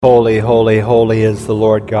Holy, holy, holy is the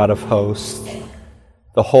Lord God of hosts.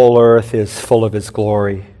 The whole earth is full of his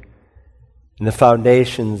glory. And the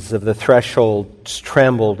foundations of the thresholds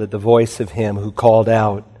trembled at the voice of him who called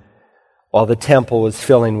out, while the temple was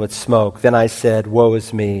filling with smoke. Then I said, Woe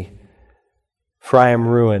is me, for I am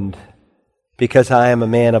ruined, because I am a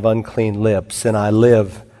man of unclean lips, and I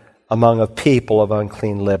live among a people of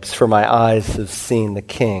unclean lips, for my eyes have seen the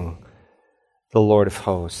King, the Lord of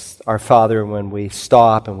hosts. Our Father, when we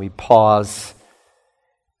stop and we pause,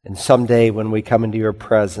 and someday when we come into your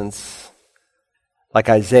presence, like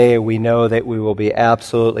Isaiah, we know that we will be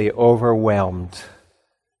absolutely overwhelmed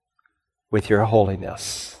with your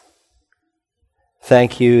holiness.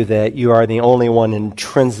 Thank you that you are the only one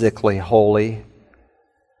intrinsically holy,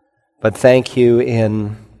 but thank you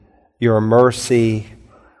in your mercy,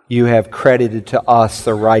 you have credited to us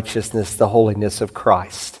the righteousness, the holiness of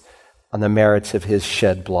Christ, on the merits of his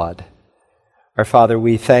shed blood. Our Father,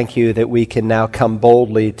 we thank you that we can now come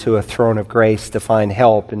boldly to a throne of grace to find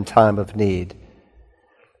help in time of need.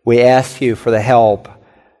 We ask you for the help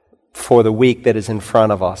for the week that is in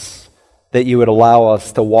front of us, that you would allow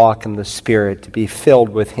us to walk in the Spirit, to be filled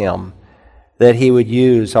with him, that he would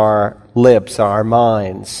use our lips, our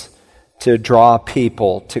minds, to draw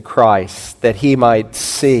people to Christ, that he might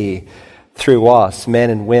see through us, men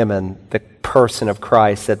and women, the person of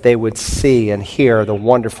Christ, that they would see and hear the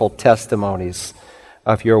wonderful testimonies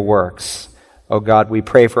of your works. Oh God, we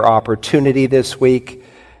pray for opportunity this week,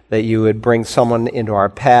 that you would bring someone into our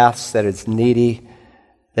paths that is needy,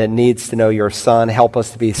 that needs to know your Son. Help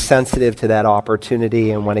us to be sensitive to that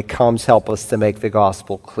opportunity, and when it comes, help us to make the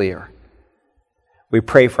gospel clear. We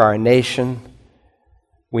pray for our nation.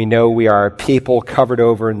 We know we are a people covered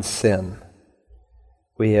over in sin.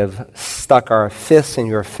 We have stuck our fists in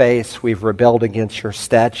your face. We've rebelled against your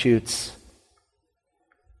statutes.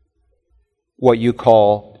 What you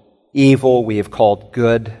call evil, we have called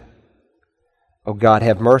good. Oh God,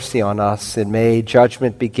 have mercy on us, and may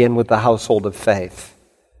judgment begin with the household of faith.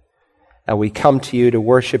 And we come to you to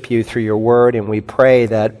worship you through your word, and we pray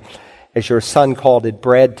that as your Son called it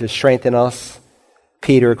bread to strengthen us,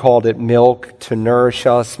 Peter called it milk to nourish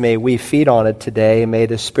us, may we feed on it today. May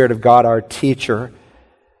the Spirit of God, our teacher,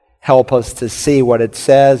 help us to see what it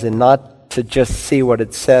says, and not to just see what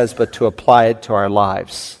it says, but to apply it to our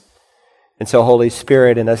lives. And so, Holy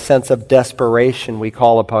Spirit, in a sense of desperation, we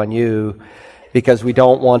call upon you, because we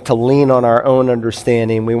don't want to lean on our own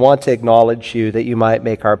understanding. We want to acknowledge you, that you might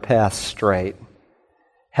make our path straight.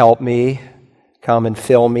 Help me, come and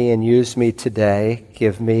fill me and use me today.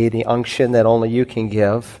 Give me the unction that only you can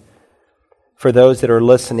give. For those that are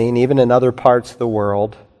listening, even in other parts of the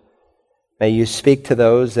world, may you speak to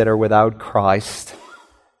those that are without Christ,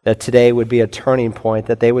 that today would be a turning point,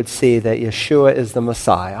 that they would see that Yeshua is the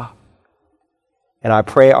Messiah. And I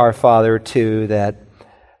pray, our Father, too, that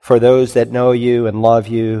for those that know you and love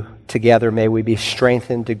you, together may we be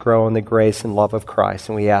strengthened to grow in the grace and love of Christ.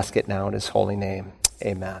 And we ask it now in his holy name.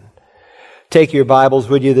 Amen. Take your Bibles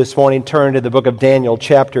with you this morning. Turn to the book of Daniel,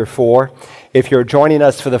 chapter 4. If you're joining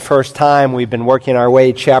us for the first time, we've been working our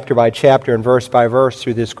way chapter by chapter and verse by verse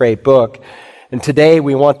through this great book. And today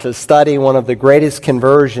we want to study one of the greatest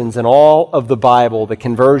conversions in all of the Bible, the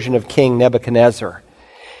conversion of King Nebuchadnezzar.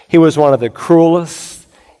 He was one of the cruelest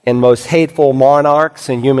and most hateful monarchs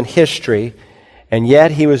in human history, and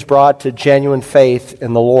yet he was brought to genuine faith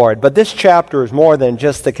in the Lord. But this chapter is more than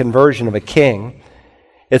just the conversion of a king.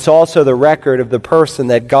 It's also the record of the person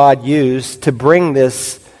that God used to bring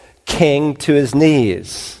this king to his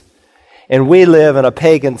knees. And we live in a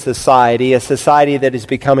pagan society, a society that is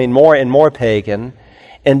becoming more and more pagan.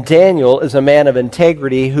 And Daniel is a man of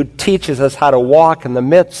integrity who teaches us how to walk in the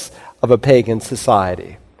midst of a pagan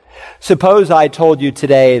society. Suppose I told you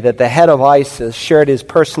today that the head of ISIS shared his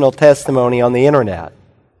personal testimony on the internet.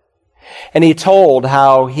 And he told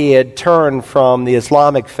how he had turned from the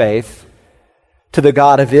Islamic faith to the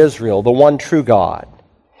God of Israel, the one true God.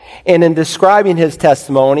 And in describing his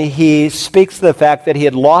testimony, he speaks to the fact that he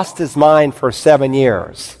had lost his mind for 7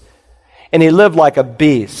 years. And he lived like a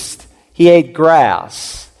beast. He ate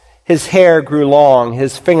grass. His hair grew long,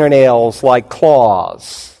 his fingernails like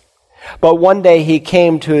claws. But one day he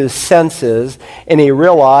came to his senses, and he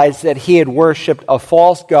realized that he had worshipped a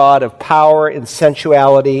false god of power and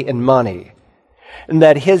sensuality and money, and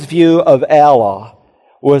that his view of Allah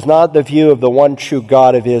was not the view of the one true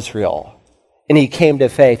God of Israel. And he came to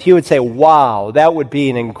faith. You would say, wow, that would be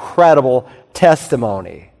an incredible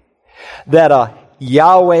testimony, that a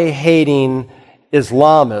Yahweh-hating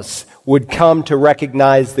Islamist would come to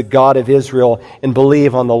recognize the God of Israel and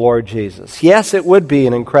believe on the Lord Jesus. Yes, it would be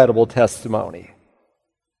an incredible testimony.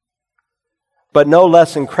 but no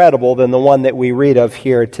less incredible than the one that we read of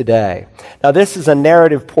here today. Now, this is a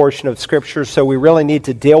narrative portion of Scripture, so we really need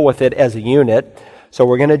to deal with it as a unit. So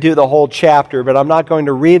we're going to do the whole chapter, but I'm not going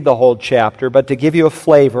to read the whole chapter. But to give you a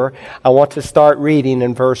flavor, I want to start reading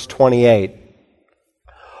in verse 28.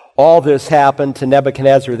 All this happened to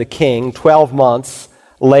Nebuchadnezzar the king. 12 months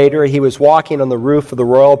later, he was walking on the roof of the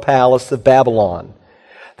royal palace of Babylon.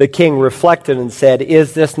 The king reflected and said,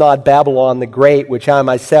 "Is this not Babylon the Great, which I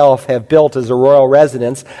myself have built as a royal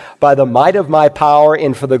residence by the might of my power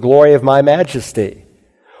and for the glory of my majesty?"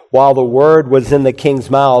 While the word was in the king's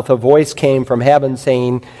mouth, a voice came from heaven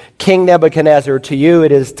saying, "King Nebuchadnezzar, to you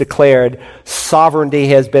it is declared, sovereignty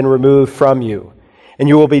has been removed from you, and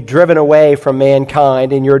you will be driven away from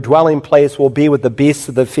mankind, and your dwelling place will be with the beasts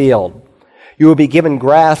of the field. You will be given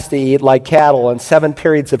grass to eat like cattle, and 7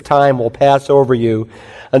 periods of time will pass over you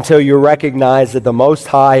until you recognize that the Most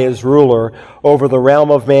High is ruler over the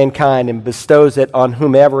realm of mankind and bestows it on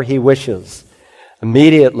whomever he wishes."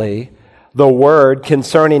 Immediately, the word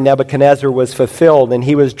concerning Nebuchadnezzar was fulfilled, and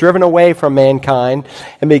he was driven away from mankind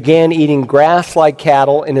and began eating grass like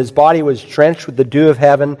cattle, and his body was drenched with the dew of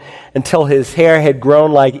heaven until his hair had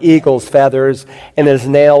grown like eagle's feathers and his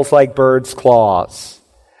nails like birds' claws.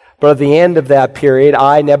 But at the end of that period,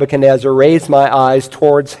 I, Nebuchadnezzar, raised my eyes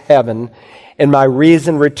towards heaven, and my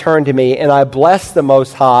reason returned to me, and I blessed the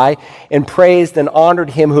Most High, and praised and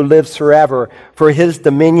honored him who lives forever, for his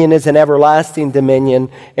dominion is an everlasting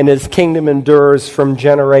dominion, and his kingdom endures from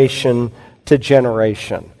generation to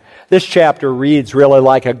generation. This chapter reads really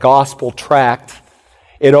like a gospel tract.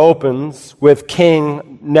 It opens with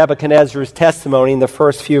King Nebuchadnezzar's testimony in the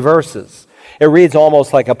first few verses. It reads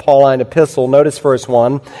almost like a Pauline epistle. Notice verse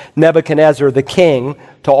 1, Nebuchadnezzar the king,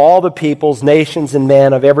 to all the peoples, nations, and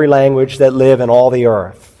men of every language that live in all the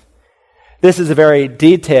earth. This is a very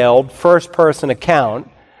detailed first-person account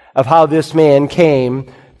of how this man came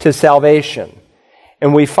to salvation.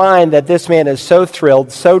 And we find that this man is so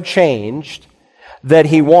thrilled, so changed, that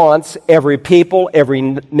he wants every people, every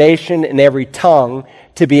nation, and every tongue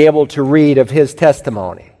to be able to read of his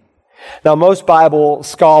testimony. Now, most Bible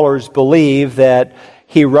scholars believe that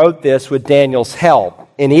he wrote this with Daniel's help.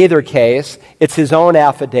 In either case, it's his own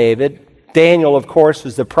affidavit. Daniel, of course,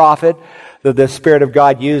 was the prophet that the Spirit of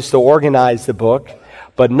God used to organize the book.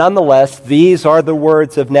 But nonetheless, these are the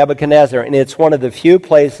words of Nebuchadnezzar, and it's one of the few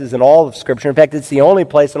places in all of Scripture. In fact, it's the only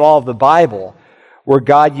place in all of the Bible where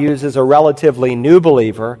God uses a relatively new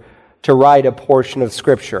believer to write a portion of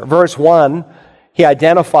Scripture. Verse 1, he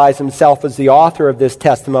identifies himself as the author of this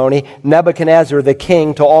testimony, Nebuchadnezzar the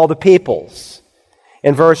king, to all the peoples.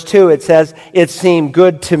 In verse 2, it says, "It seemed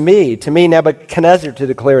good to me Nebuchadnezzar, to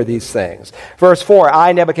declare these things." Verse 4,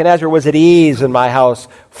 "I, Nebuchadnezzar, was at ease in my house,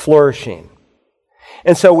 flourishing."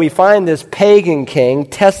 And so we find this pagan king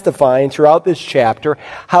testifying throughout this chapter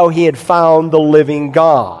how he had found the living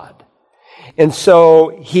God. And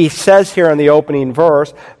so he says here in the opening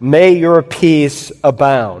verse, "May your peace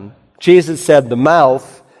abound." Jesus said the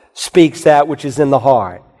mouth speaks that which is in the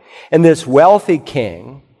heart. And this wealthy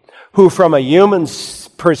king, who from a human's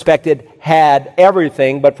perspective had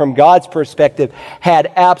everything, but from God's perspective had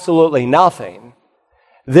absolutely nothing,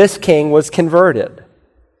 this king was converted.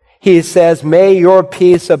 He says, "May your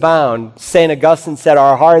peace abound." St. Augustine said,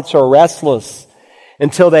 "Our hearts are restless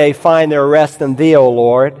until they find their rest in Thee, O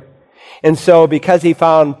Lord." And so because he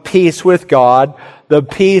found peace with God, the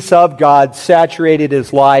peace of God saturated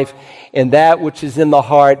his life, and that which is in the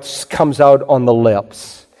heart comes out on the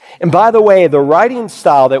lips. And by the way, the writing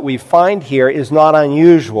style that we find here is not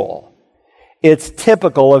unusual. It's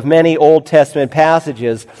typical of many Old Testament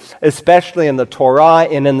passages, especially in the Torah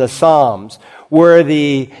and in the Psalms, where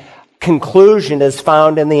the conclusion is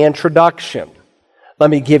found in the introduction. Let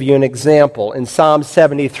me give you an example. In Psalm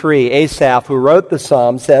 73, Asaph, who wrote the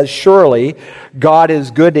psalm, says, "Surely God is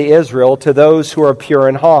good to Israel, to those who are pure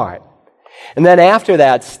in heart." And then after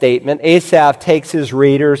that statement, Asaph takes his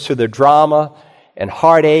readers through the drama and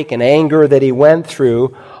heartache and anger that he went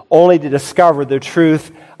through, only to discover the truth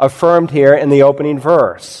affirmed here in the opening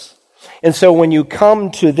verse. And so when you come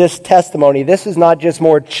to this testimony, this is not just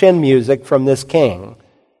more chin music from this king.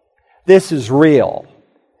 This is real.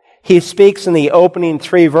 He speaks in the opening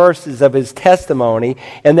 3 verses of his testimony,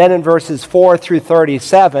 and then in verses 4 through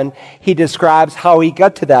 37, he describes how he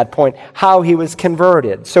got to that point, how he was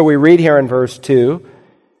converted. So we read here in verse 2,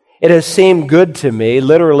 "It has seemed good to me."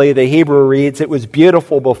 Literally, the Hebrew reads, "It was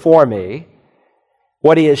beautiful before me."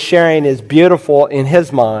 What he is sharing is beautiful in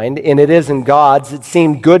his mind, and it is in God's. It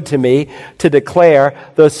seemed good to me to declare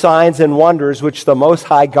those signs and wonders which the Most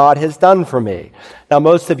High God has done for me. Now,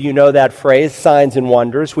 most of you know that phrase, signs and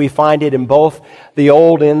wonders. We find it in both the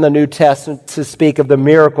Old and the New Testament to speak of the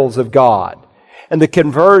miracles of God. And the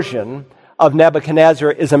conversion of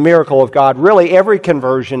Nebuchadnezzar is a miracle of God. Really, every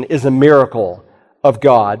conversion is a miracle of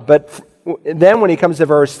God. But then when he comes to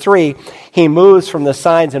verse 3, he moves from the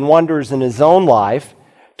signs and wonders in his own life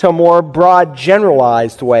to a more broad,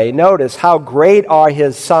 generalized way. Notice how great are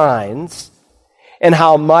his signs and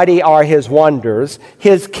how mighty are his wonders.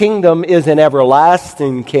 His kingdom is an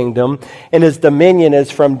everlasting kingdom, and his dominion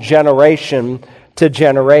is from generation to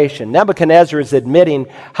generation. Nebuchadnezzar is admitting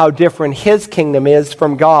how different his kingdom is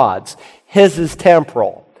from God's. His is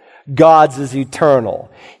temporal. God's is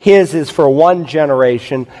eternal. His is for one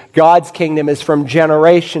generation. God's kingdom is from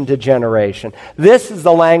generation to generation. This is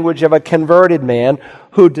the language of a converted man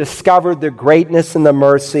who discovered the greatness and the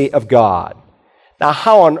mercy of God. Now,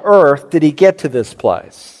 how on earth did he get to this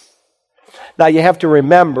place? Now, you have to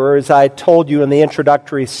remember, as I told you in the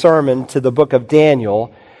introductory sermon to the book of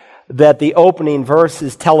Daniel, that the opening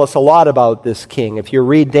verses tell us a lot about this king. If you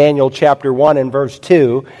read Daniel chapter 1 and verse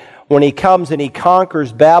 2, when he comes and he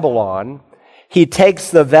conquers Babylon, he takes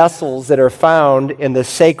the vessels that are found in the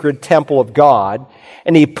sacred temple of God,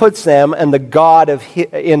 and he puts them in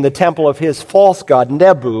in the temple of his false god,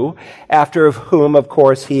 Nebu, after whom, of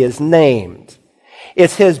course, he is named.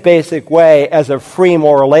 It's his basic way as a free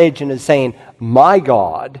moral agent is saying, my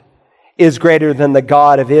God is greater than the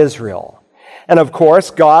God of Israel. And of course,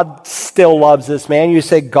 God still loves this man. You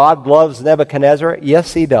say God loves Nebuchadnezzar?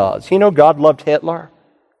 Yes, he does. You know God loved Hitler?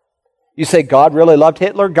 You say God really loved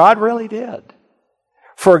Hitler? God really did.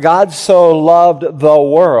 For God so loved the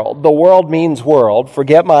world. The world means world.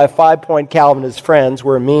 Forget my 5-point Calvinist friends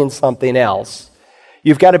where it means something else.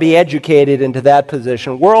 You've got to be educated into that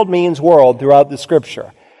position. World means world throughout the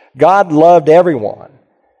Scripture. God loved everyone.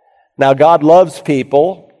 Now, God loves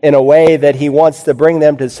people in a way that he wants to bring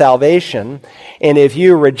them to salvation. And if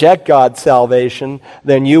you reject God's salvation,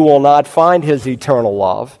 then you will not find his eternal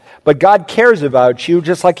love. But God cares about you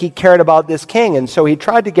just like he cared about this king. And so he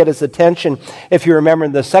tried to get his attention, if you remember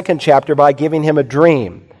in the 2nd chapter, by giving him a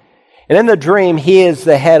dream. And in the dream, he is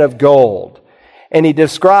the head of gold. And he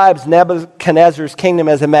describes Nebuchadnezzar's kingdom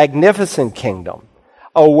as a magnificent kingdom,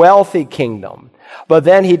 a wealthy kingdom. But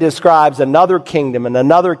then he describes another kingdom and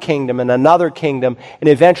another kingdom and another kingdom, and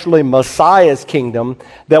eventually Messiah's kingdom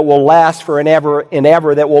that will last for an ever and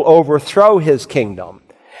ever, that will overthrow his kingdom.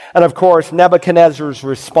 And of course, Nebuchadnezzar's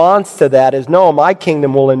response to that is, no, my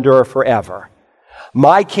kingdom will endure forever.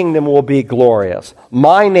 My kingdom will be glorious.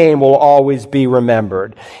 My name will always be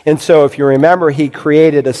remembered. And so if you remember, he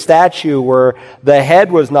created a statue where the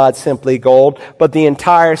head was not simply gold, but the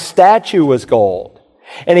entire statue was gold.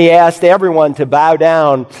 And he asked everyone to bow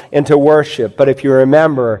down and to worship. But if you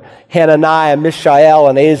remember, Hananiah, Mishael,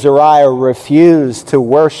 and Azariah refused to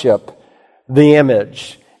worship the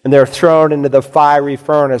image. And they're thrown into the fiery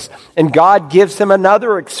furnace. And God gives him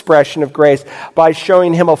another expression of grace by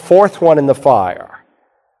showing him a fourth one in the fire,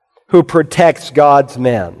 who protects God's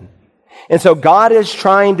men. And so God is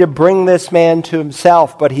trying to bring this man to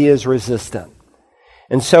himself, but he is resistant.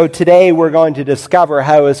 And so today we're going to discover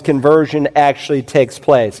how his conversion actually takes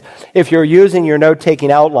place. If you're using your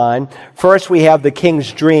note-taking outline, first we have the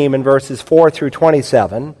king's dream in verses 4 through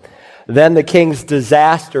 27. Then the king's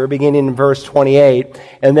disaster beginning in verse 28,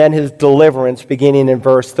 and then his deliverance beginning in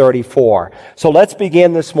verse 34. So let's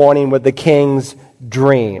begin this morning with the king's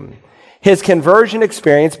dream. His conversion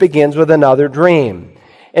experience begins with another dream.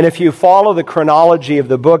 And if you follow the chronology of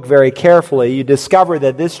the book very carefully, you discover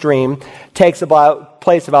that this dream takes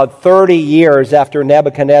place about 30 years after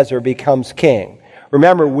Nebuchadnezzar becomes king.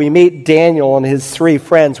 Remember, we meet Daniel and his 3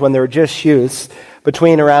 friends when they're just youths,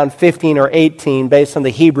 between around 15 or 18, based on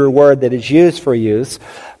the Hebrew word that is used for youth.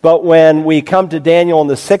 But when we come to Daniel in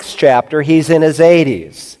the 6th chapter, he's in his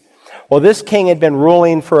 80s. Well, this king had been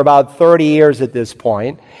ruling for about 30 years at this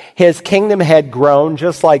point. His kingdom had grown,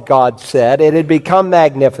 just like God said. It had become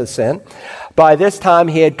magnificent. By this time,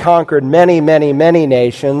 he had conquered many, many, many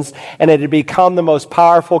nations, and it had become the most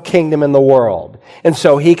powerful kingdom in the world. And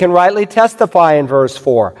so he can rightly testify in verse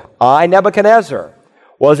 4, I, Nebuchadnezzar,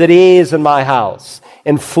 was at ease in my house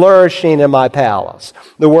and flourishing in my palace.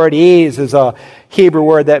 The word ease is a Hebrew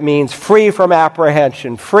word that means free from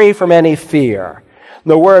apprehension, free from any fear.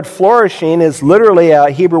 The word flourishing is literally a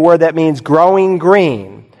Hebrew word that means growing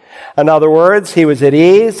green. In other words, he was at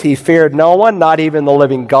ease, he feared no one, not even the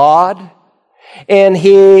living God. And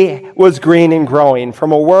he was green and growing.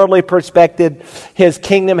 From a worldly perspective, his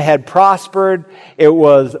kingdom had prospered. It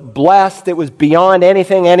was blessed. It was beyond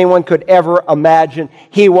anything anyone could ever imagine.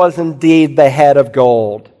 He was indeed the head of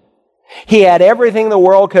gold. He had everything the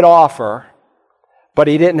world could offer, but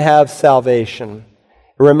he didn't have salvation.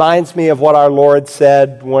 It reminds me of what our Lord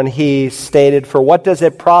said when he stated, "For what does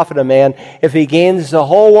it profit a man if he gains the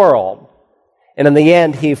whole world, and in the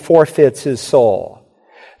end he forfeits his soul?"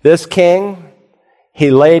 This king,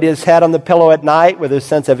 he laid his head on the pillow at night with a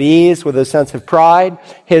sense of ease, with a sense of pride.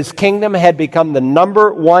 His kingdom had become the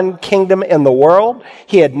number one kingdom in the world.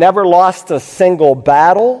 He had never lost a single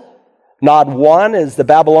battle, not one, as the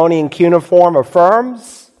Babylonian cuneiform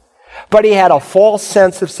affirms. But he had a false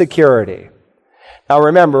sense of security. Now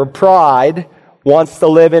remember, pride wants to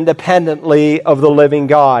live independently of the living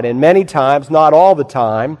God. And many times, not all the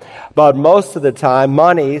time, but most of the time,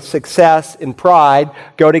 money, success, and pride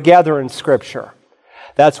go together in Scripture.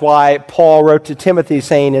 That's why Paul wrote to Timothy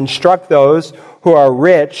saying, "Instruct those who are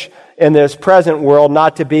rich in this present world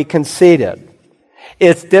not to be conceited."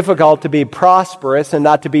 It's difficult to be prosperous and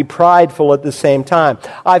not to be prideful at the same time.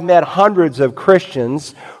 I've met hundreds of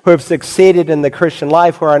Christians who have succeeded in the Christian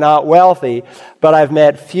life who are not wealthy, but I've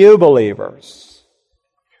met few believers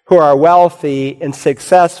who are wealthy and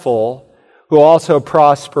successful who also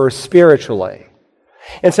prosper spiritually.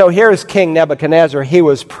 And so here's King Nebuchadnezzar. He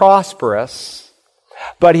was prosperous,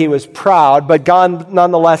 but he was proud, but God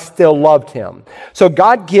nonetheless still loved him. So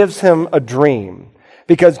God gives him a dream,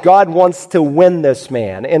 because God wants to win this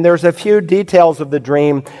man. And there's a few details of the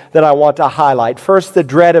dream that I want to highlight. First, the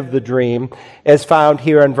dread of the dream is found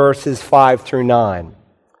here in verses 5 through 9.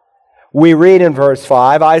 We read in verse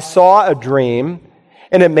 5, "I saw a dream,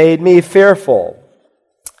 and it made me fearful.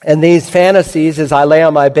 And these fantasies, as I lay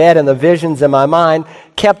on my bed, and the visions in my mind,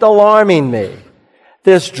 kept alarming me."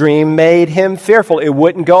 This dream made him fearful. It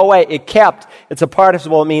wouldn't go away. It's a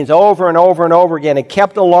participle. It means over and over and over again. It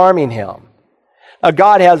kept alarming him. Now,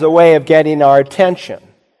 God has a way of getting our attention.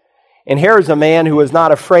 And here's a man who was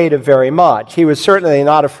not afraid of very much. He was certainly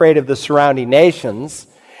not afraid of the surrounding nations.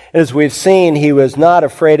 As we've seen, he was not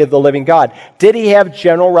afraid of the living God. Did he have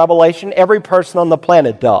general revelation? Every person on the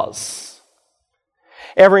planet does.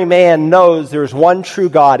 Every man knows there's one true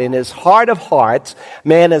God. In his heart of hearts,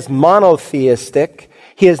 man is monotheistic.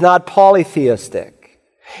 He is not polytheistic.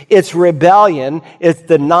 It's rebellion. It's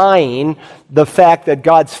denying the fact that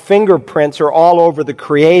God's fingerprints are all over the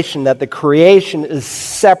creation, that the creation is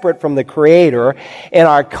separate from the Creator, and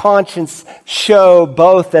our conscience show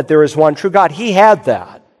both that there is one true God. He had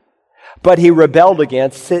that, but he rebelled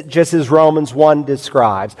against it, just as Romans 1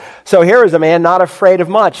 describes. So here is a man not afraid of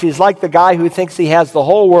much. He's like the guy who thinks he has the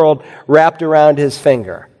whole world wrapped around his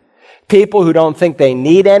finger. People who don't think they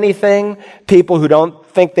need anything, people who don't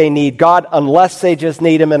think they need God unless they just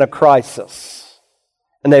need Him in a crisis.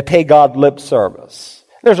 And they pay God lip service.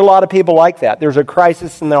 There's a lot of people like that. There's a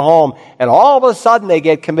crisis in their home, and all of a sudden they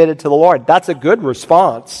get committed to the Lord. That's a good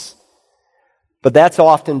response, but that's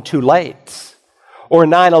often too late. Or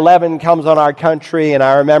 9/11 comes on our country, and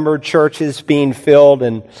I remember churches being filled,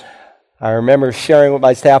 and I remember sharing with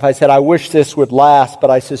my staff, I said, "I wish this would last,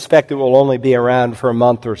 but I suspect it will only be around for a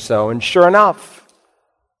month or so." And sure enough,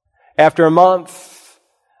 after a month,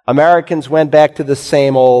 Americans went back to the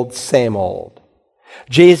same old, same old.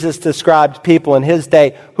 Jesus described people in his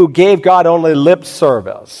day who gave God only lip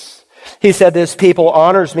service. He said, "This people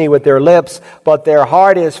honors me with their lips, but their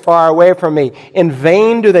heart is far away from me. In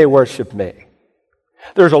vain do they worship me."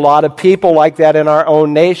 There's a lot of people like that in our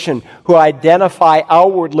own nation who identify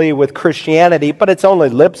outwardly with Christianity, but it's only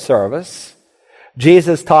lip service.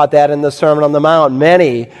 Jesus taught that in the Sermon on the Mount.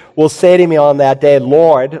 "Many will say to me on that day,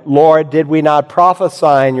 'Lord, Lord, did we not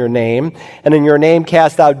prophesy in your name, and in your name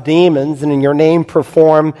cast out demons, and in your name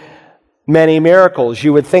perform many miracles?'"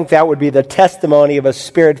 You would think that would be the testimony of a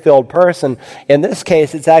Spirit-filled person. In this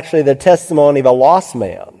case, it's actually the testimony of a lost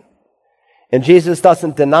man. And Jesus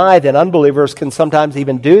doesn't deny that unbelievers can sometimes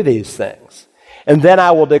even do these things. "And then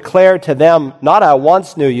I will declare to them, not I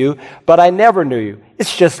once knew you, but I never knew you."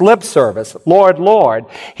 It's just lip service. "Lord, Lord."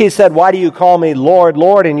 He said, "Why do you call me Lord,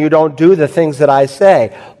 Lord, and you don't do the things that I say?"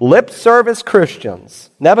 Lip service Christians.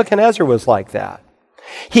 Nebuchadnezzar was like that.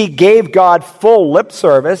 He gave God full lip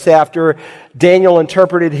service after Daniel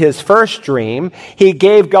interpreted his first dream. He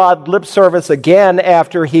gave God lip service again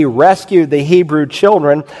after he rescued the Hebrew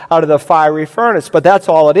children out of the fiery furnace. But that's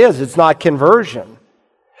all it is. It's not conversion.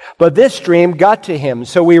 But this dream got to him.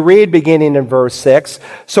 So we read beginning in verse 6,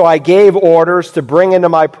 "So I gave orders to bring into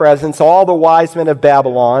my presence all the wise men of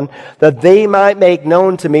Babylon, that they might make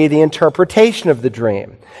known to me the interpretation of the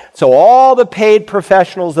dream." So all the paid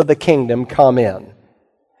professionals of the kingdom come in.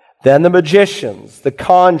 Then the magicians, the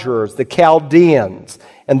conjurers, the Chaldeans,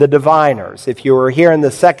 and the diviners. If you were here in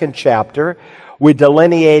the second chapter, we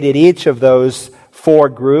delineated each of those four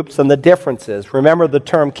groups and the differences. Remember, the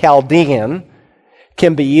term Chaldean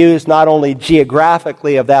can be used not only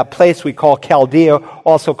geographically of that place we call Chaldea,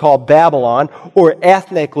 also called Babylon, or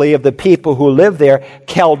ethnically of the people who live there,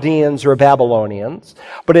 Chaldeans or Babylonians.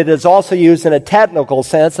 But it is also used in a technical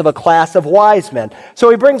sense of a class of wise men. So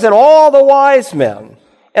he brings in all the wise men,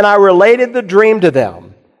 and I related the dream to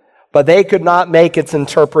them, but they could not make its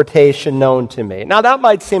interpretation known to me. Now that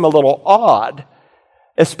might seem a little odd,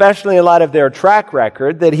 especially in light of their track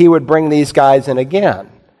record, that he would bring these guys in again.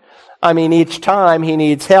 I mean, each time he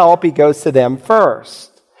needs help, he goes to them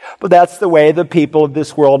first. But that's the way the people of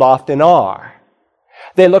this world often are.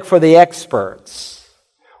 They look for the experts,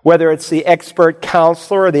 whether it's the expert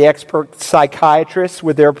counselor or the expert psychiatrist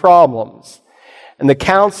with their problems. And the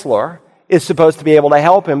counselor is supposed to be able to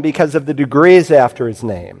help him because of the degrees after his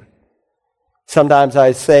name. Sometimes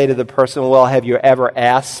I say to the person, well, have you ever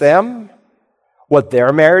asked them what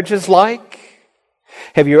their marriage is like?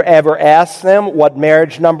 Have you ever asked them what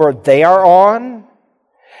marriage number they are on?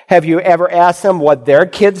 Have you ever asked them what their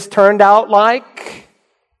kids turned out like?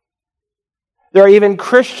 There are even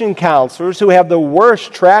Christian counselors who have the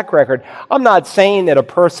worst track record. I'm not saying that a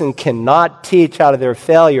person cannot teach out of their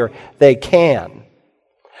failure. They can.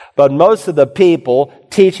 But most of the people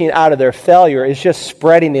teaching out of their failure is just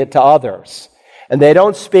spreading it to others. And they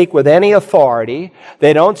don't speak with any authority.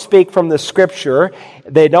 They don't speak from the Scripture.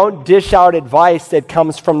 They don't dish out advice that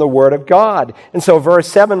comes from the Word of God. And so verse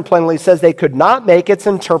 7 plainly says they could not make its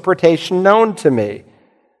interpretation known to me.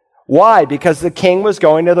 Why? Because the king was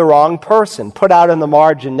going to the wrong person. Put out in the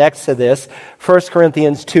margin next to this, 1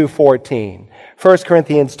 Corinthians 2:14. 1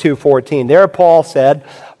 Corinthians 2:14. There Paul said,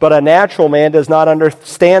 "But a natural man does not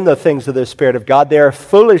understand the things of the Spirit of God. They are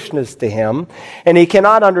foolishness to him, and he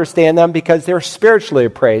cannot understand them because they're spiritually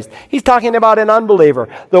appraised." He's talking about an unbeliever.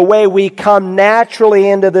 The way we come naturally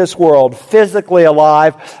into this world, physically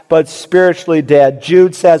alive, but spiritually dead.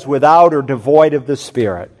 Jude says, without or devoid of the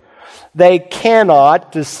Spirit. They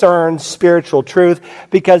cannot discern spiritual truth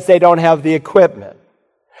because they don't have the equipment.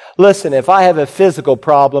 Listen, if I have a physical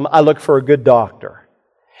problem, I look for a good doctor.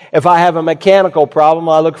 If I have a mechanical problem,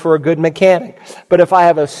 I look for a good mechanic. But if I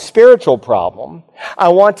have a spiritual problem, I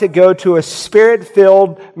want to go to a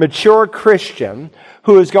spirit-filled, mature Christian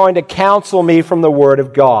who is going to counsel me from the Word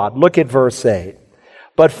of God. Look at verse 8.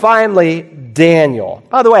 But finally, Daniel.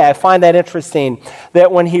 By the way, I find that interesting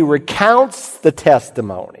that when he recounts the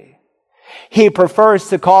testimony, he prefers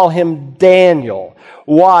to call him Daniel.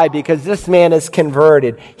 Why? Because this man is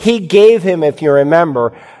converted. He gave him, if you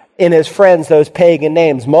remember, in his friends, those pagan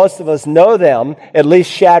names. Most of us know them, at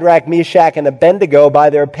least Shadrach, Meshach, and Abednego, by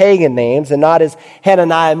their pagan names, and not as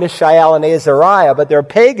Hananiah, Mishael, and Azariah, but their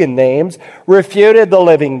pagan names refuted the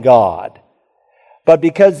living God. But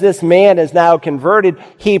because this man is now converted,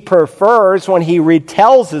 he prefers, when he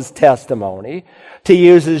retells his testimony, to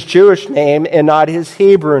use his Jewish name and not his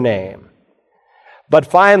Hebrew name. But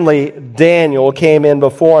finally, Daniel came in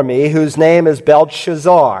before me, whose name is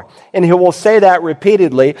Belteshazzar. And he will say that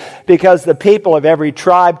repeatedly because the people of every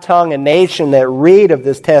tribe, tongue, and nation that read of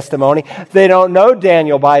this testimony, they don't know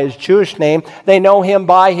Daniel by his Jewish name. They know him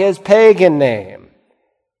by his pagan name,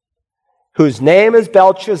 whose name is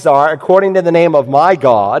Belteshazzar, according to the name of my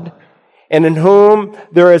God, and in whom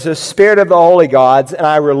there is a spirit of the holy gods, and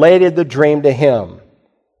I related the dream to him.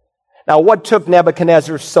 Now, what took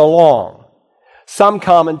Nebuchadnezzar so long? Some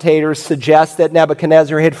commentators suggest that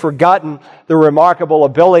Nebuchadnezzar had forgotten the remarkable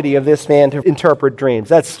ability of this man to interpret dreams.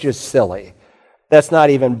 That's just silly. That's not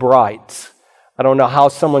even bright. I don't know how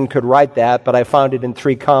someone could write that, but I found it in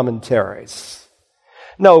 3 commentaries.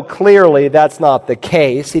 No, clearly that's not the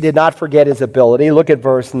case. He did not forget his ability. Look at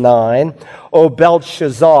verse 9. O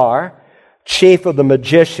Belteshazzar, chief of the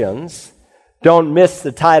magicians. Don't miss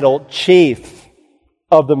the title, chief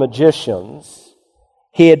of the magicians.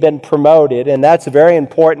 He had been promoted, and that's very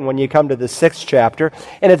important when you come to the 6th chapter.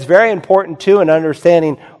 And it's very important, too, in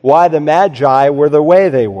understanding why the Magi were the way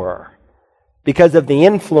they were. Because of the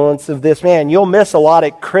influence of this man. You'll miss a lot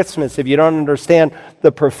at Christmas if you don't understand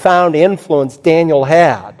the profound influence Daniel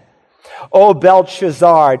had. O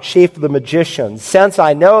Belteshazzar, chief of the magicians, since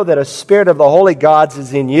I know that a spirit of the holy gods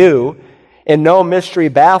is in you, and no mystery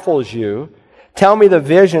baffles you, Tell me the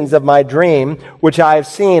visions of my dream, which I have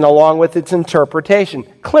seen, along with its interpretation.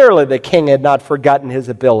 Clearly, the king had not forgotten his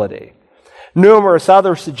ability. Numerous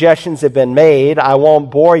other suggestions have been made. I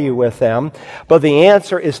won't bore you with them, but the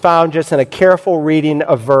answer is found just in a careful reading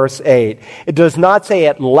of verse 8. It does not say,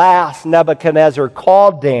 at last Nebuchadnezzar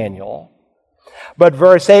called Daniel, but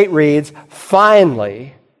verse 8 reads,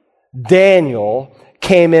 finally, Daniel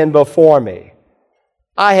came in before me.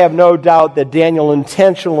 I have no doubt that Daniel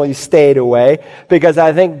intentionally stayed away because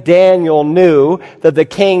I think Daniel knew that the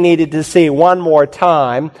king needed to see one more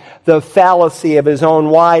time the fallacy of his own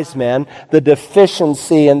wise men, the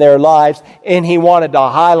deficiency in their lives, and he wanted to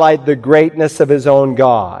highlight the greatness of his own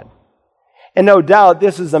God. And no doubt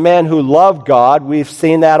this is a man who loved God. We've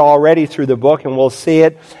seen that already through the book, and we'll see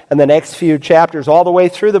it in the next few chapters all the way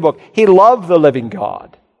through the book. He loved the living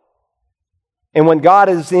God. And when God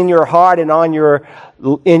is in your heart and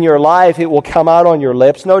in your life, it will come out on your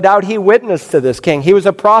lips. No doubt he witnessed to this king. He was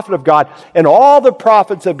a prophet of God. And all the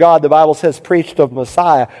prophets of God, the Bible says, preached of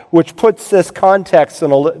Messiah, which puts this context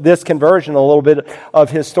and this conversion in a little bit of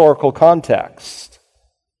historical context.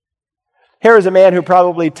 Here is a man who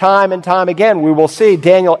probably time and time again, we will see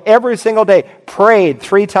Daniel every single day prayed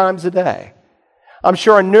 3 times a day. I'm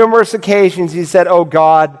sure on numerous occasions he said, oh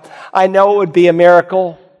God, I know it would be a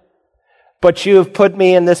miracle, but you have put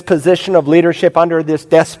me in this position of leadership under this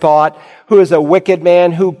despot who is a wicked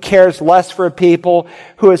man, who cares less for people,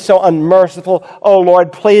 who is so unmerciful. Oh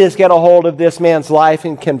Lord, please get a hold of this man's life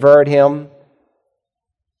and convert him.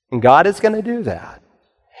 And God is going to do that.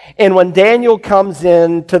 And when Daniel comes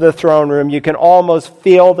into the throne room, you can almost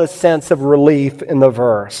feel the sense of relief in the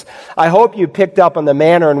verse. I hope you picked up on the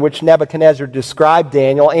manner in which Nebuchadnezzar described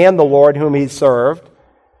Daniel and the Lord whom he served.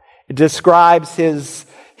 It describes his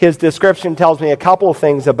description tells me a couple of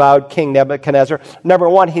things about King Nebuchadnezzar. Number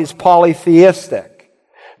one, he's polytheistic.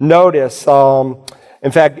 Notice,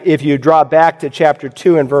 in fact, if you draw back to chapter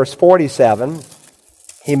 2 and verse 47,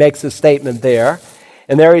 he makes a statement there.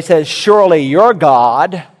 And there he says, surely your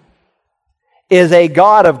God is a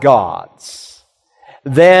God of gods.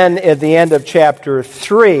 Then at the end of chapter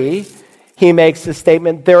 3, he makes the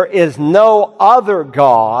statement, there is no other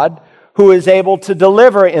God who is able to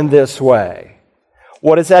deliver in this way.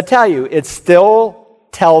 What does that tell you? It still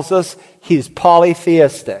tells us he's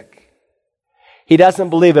polytheistic. He doesn't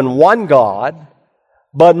believe in one God,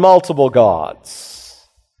 but multiple gods.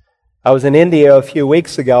 I was in India a few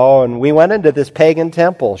weeks ago, and we went into this pagan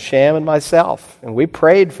temple, Sham and myself, and we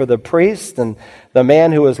prayed for the priest and the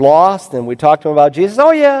man who was lost, and we talked to him about Jesus. Oh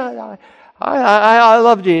yeah, I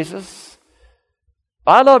love Jesus.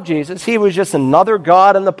 I love Jesus. He was just another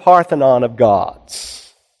god in the Parthenon of gods.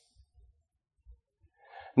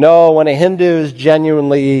 No, when a Hindu is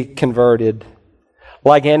genuinely converted,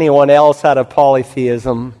 like anyone else out of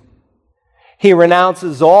polytheism, he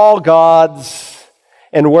renounces all gods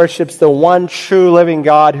and worships the one true living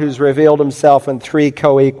God who's revealed himself in 3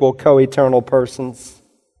 co-equal, co-eternal persons.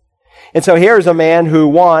 And so here's a man who,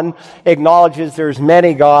 1, acknowledges there's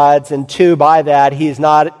many gods, and 2, by that, he's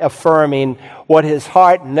not affirming what his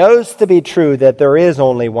heart knows to be true, that there is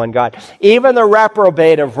only one God. Even the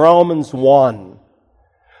reprobate of Romans 1,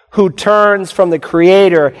 who turns from the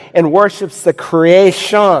Creator and worships the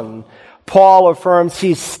creation, Paul affirms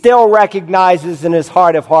he still recognizes in his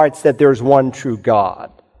heart of hearts that there's one true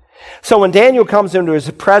God. So when Daniel comes into his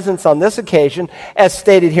presence on this occasion, as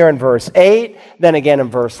stated here in verse 8, then again in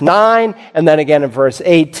verse 9, and then again in verse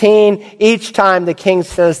 18, each time the king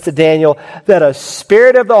says to Daniel that a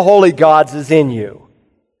spirit of the holy gods is in you.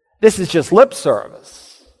 This is just lip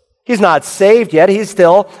service. He's not saved yet. He's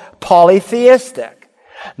still polytheistic.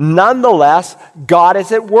 Nonetheless, God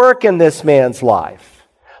is at work in this man's life.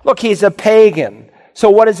 Look, he's a pagan.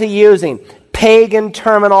 So what is he using? Pagan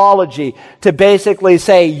terminology to basically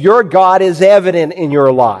say your God is evident in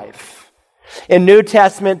your life. In New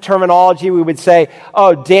Testament terminology, we would say,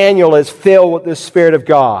 oh, Daniel is filled with the Spirit of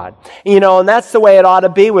God. And that's the way it ought to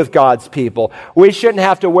be with God's people. We shouldn't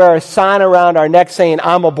have to wear a sign around our neck saying,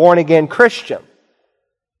 I'm a born-again Christian.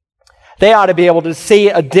 They ought to be able to see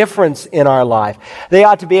a difference in our life. They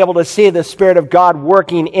ought to be able to see the Spirit of God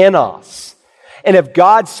working in us. And if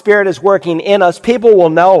God's Spirit is working in us, people will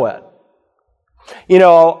know it.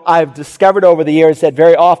 I've discovered over the years that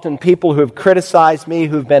very often people who have criticized me,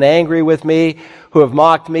 who've been angry with me, who have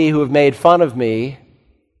mocked me, who have made fun of me,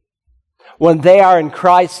 when they are in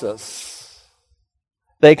crisis,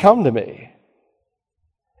 they come to me.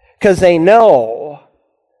 Because they know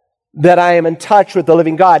that I am in touch with the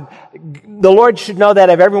living God. The Lord should know that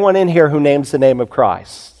of everyone in here who names the name of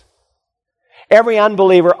Christ. Every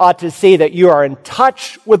unbeliever ought to see that you are in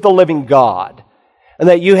touch with the living God. and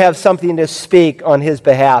that you have something to speak on his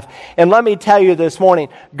behalf. And let me tell you this morning,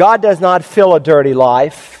 God does not fill a dirty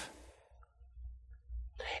life.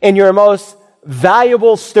 And your most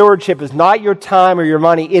valuable stewardship is not your time or your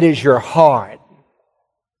money, it is your heart.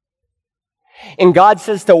 And God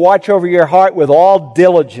says to watch over your heart with all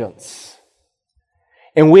diligence.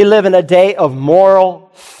 And we live in a day of moral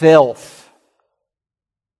filth.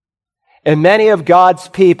 And many of God's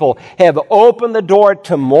people have opened the door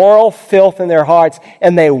to moral filth in their hearts,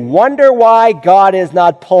 and they wonder why God is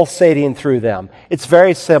not pulsating through them. It's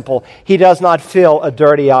very simple. He does not fill a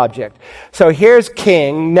dirty object. So here's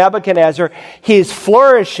King Nebuchadnezzar. He's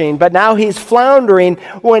flourishing, but now he's floundering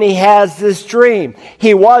when he has this dream.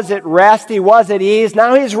 He was at rest. He was at ease.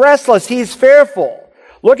 Now he's restless. He's fearful.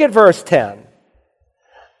 Look at verse 10.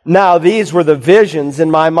 Now these were the visions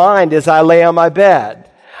in my mind as I lay on my bed.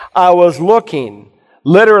 I was looking.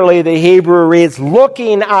 Literally, the Hebrew reads,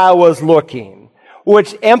 looking, I was looking,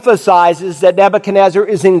 which emphasizes that Nebuchadnezzar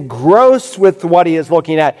is engrossed with what he is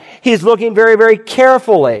looking at. He's looking very, very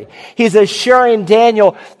carefully. He's assuring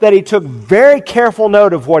Daniel that he took very careful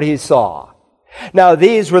note of what he saw. Now,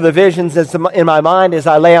 these were the visions in my mind as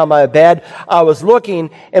I lay on my bed. I was looking,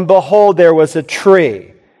 and behold, there was a tree.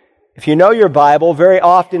 If you know your Bible, very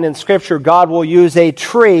often in Scripture, God will use a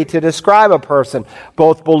tree to describe a person,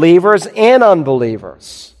 both believers and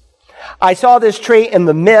unbelievers. I saw this tree in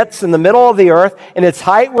the middle of the earth, and its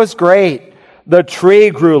height was great. The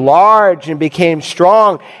tree grew large and became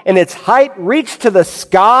strong, and its height reached to the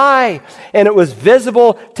sky, and it was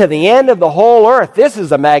visible to the end of the whole earth. This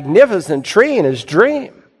is a magnificent tree in his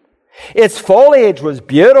dream. Its foliage was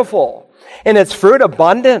beautiful, and its fruit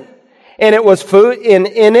abundant. And it was food, in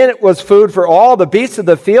it was food for all. The beasts of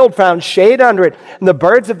the field found shade under it, and the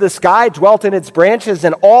birds of the sky dwelt in its branches,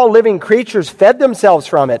 and all living creatures fed themselves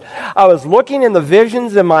from it. I was looking in the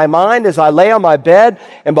visions in my mind as I lay on my bed,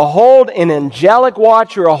 and behold, an angelic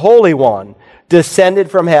watcher, a holy one,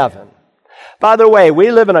 descended from heaven. By the way,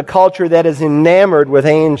 we live in a culture that is enamored with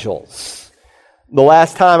angels. The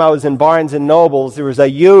last time I was in Barnes & Noble's, there was a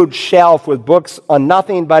huge shelf with books on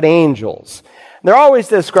nothing but angels. They're always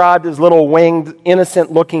described as little winged,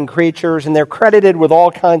 innocent-looking creatures, and they're credited with all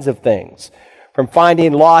kinds of things, from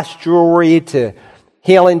finding lost jewelry to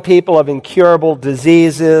healing people of incurable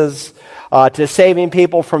diseases, to saving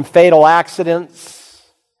people from fatal accidents.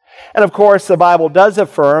 And of course, the Bible does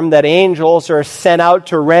affirm that angels are sent out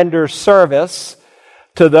to render service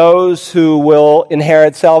to those who will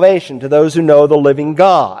inherit salvation, to those who know the living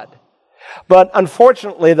God. But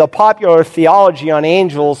unfortunately, the popular theology on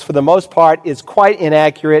angels, for the most part, is quite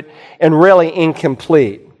inaccurate and really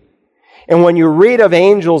incomplete. And when you read of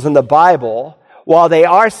angels in the Bible, while they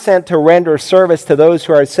are sent to render service to those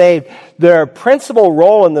who are saved, their principal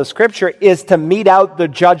role in the Scripture is to mete out the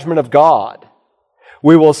judgment of God.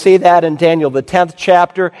 We will see that in Daniel, the 10th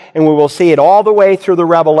chapter, and we will see it all the way through the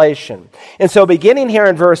Revelation. And so beginning here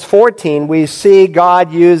in verse 14, we see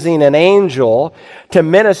God using an angel to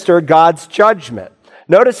minister God's judgment.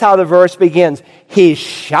 Notice how the verse begins. He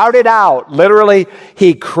shouted out, literally,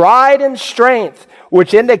 he cried in strength,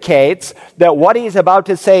 which indicates that what he's about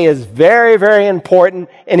to say is very, very important,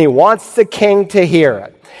 and he wants the king to hear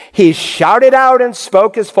it. He shouted out and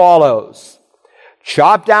spoke as follows.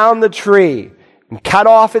 Chop down the tree, and cut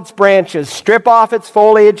off its branches, strip off its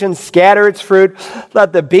foliage, and scatter its fruit.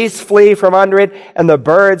 Let the beasts flee from under it, and the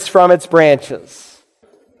birds from its branches.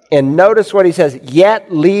 And notice what he says,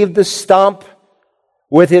 yet leave the stump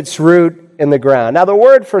with its root in the ground. Now, the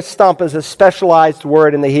word for stump is a specialized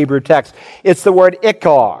word in the Hebrew text. It's the word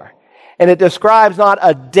ikar, and it describes not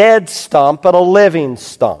a dead stump, but a living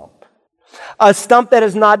stump. A stump that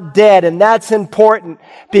is not dead, and that's important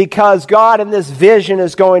because God in this vision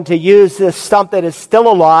is going to use this stump that is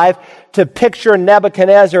still alive to picture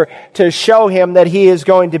Nebuchadnezzar to show him that he is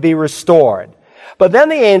going to be restored. But then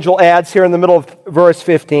the angel adds here in the middle of verse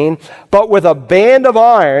 15, but with a band of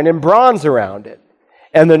iron and bronze around it,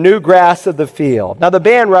 and the new grass of the field. Now the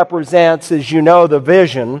band represents, as you know, the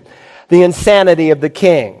vision, the insanity of the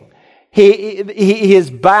king. He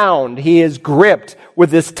is bound, he is gripped with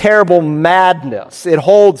this terrible madness. It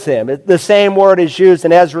holds him. The same word is used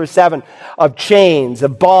in Ezra 7 of chains,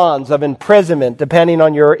 of bonds, of imprisonment, depending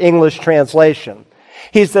on your English translation.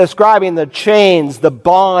 He's describing the chains, the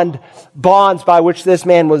bonds by which this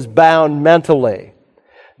man was bound mentally.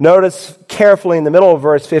 Notice carefully in the middle of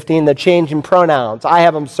verse 15 the change in pronouns. I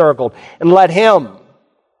have them circled. And let him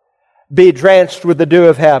be drenched with the dew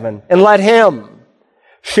of heaven. And let him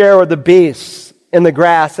share with the beasts in the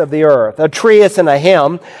grass of the earth. A treatise and a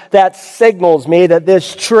hymn, that signals me that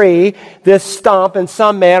this tree, this stump, in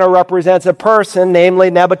some manner represents a person,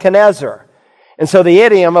 namely Nebuchadnezzar. And so the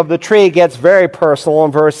idiom of the tree gets very personal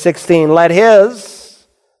in verse 16. Let his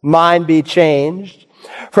mind be changed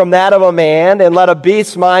from that of a man, and let a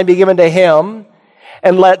beast's mind be given to him,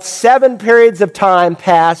 and let 7 periods of time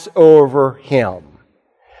pass over him.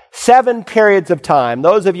 7 periods of time.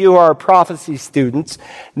 Those of you who are prophecy students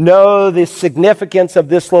know the significance of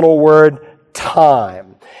this little word,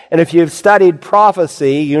 time. And if you've studied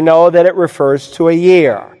prophecy, you know that it refers to a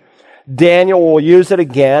year. Daniel will use it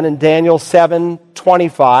again in Daniel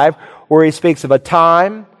 7:25, where he speaks of a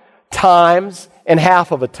time, times, and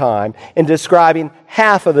half of a time in describing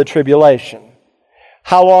half of the tribulation.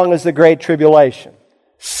 How long is the Great Tribulation?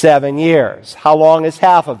 7 years. How long is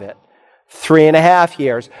half of it? 3.5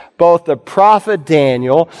 years. Both the prophet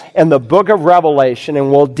Daniel and the book of Revelation,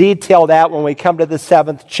 and we'll detail that when we come to the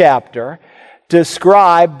 7th chapter,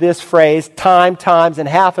 describe this phrase, time, times, and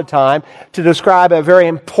half a time, to describe a very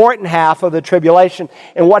important half of the tribulation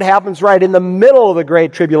and what happens right in the middle of the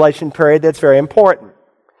Great Tribulation period that's very important.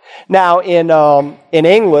 Now, in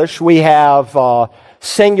English, we have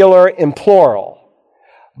singular and plural.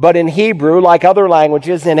 But in Hebrew, like other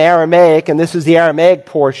languages, in Aramaic, and this is the Aramaic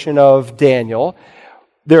portion of Daniel,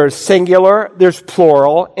 there's singular, there's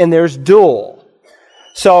plural, and there's dual.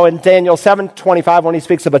 So in Daniel 7:25, when he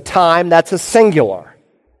speaks of a time, that's a singular.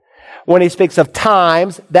 When he speaks of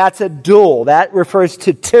times, that's a dual. That refers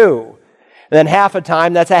to 2. And then half a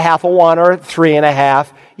time, that's a half a 1, or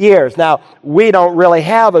 3.5 years. Now, we don't really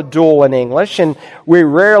have a dual in English, and we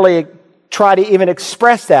rarely try to even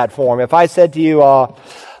express that form. If I said to you,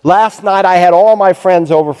 last night I had all my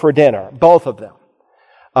friends over for dinner, both of them.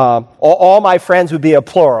 All my friends would be a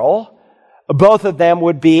plural. Both of them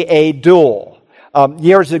would be a dual.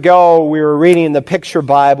 Years ago, we were reading the Picture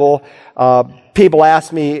Bible. People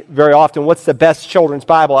ask me very often, what's the best children's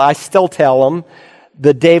Bible? I still tell them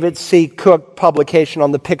the David C. Cook publication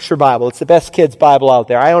on the Picture Bible. It's the best kids' Bible out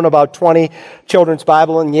there. I own about 20 children's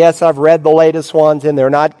Bible, and yes, I've read the latest ones, and they're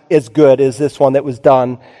not as good as this one that was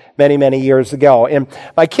done many, many years ago. And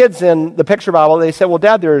my kids in the Picture Bible, they said, well,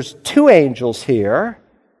 Dad, there's 2 angels here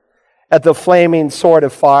at the flaming sword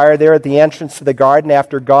of fire there at the entrance to the garden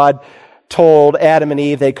after God told Adam and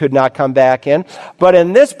Eve they could not come back in. But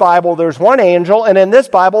in this Bible, there's 1 angel, and in this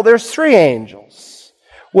Bible, there's 3 angels.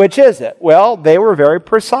 Which is it? Well, they were very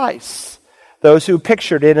precise. Those who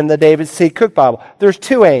pictured it in the David C. Cook Bible. There's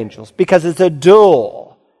 2 angels because it's a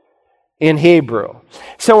dual in Hebrew.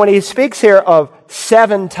 So when he speaks here of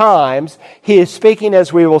 7 times, he is speaking,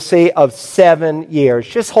 as we will see, of 7 years.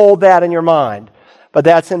 Just hold that in your mind. But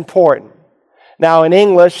that's important. Now, in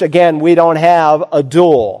English, again, we don't have a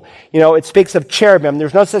dual. You know, it speaks of cherubim.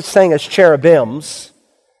 There's no such thing as cherubims.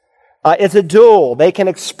 It's a dual. They can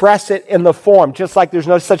express it in the form, just like there's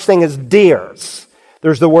no such thing as deers.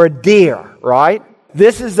 There's the word deer, right?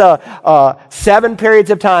 This is 7 periods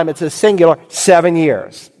of time. It's a singular, 7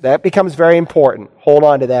 years. That becomes very important. Hold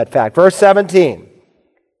on to that fact. Verse 17.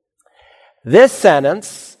 This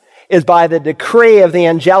sentence is by the decree of the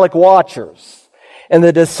angelic watchers, and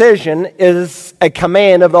the decision is a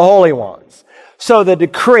command of the holy ones. So the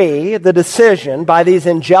decree, the decision by these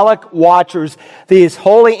angelic watchers, these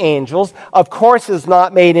holy angels, of course is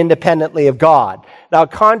not made independently of God. Now,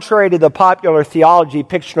 contrary to the popular theology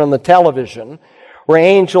pictured on the television, where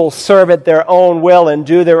angels serve at their own will and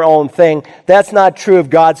do their own thing, that's not true of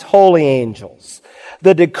God's holy angels.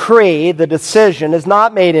 The decree, the decision, is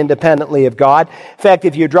not made independently of God. In fact,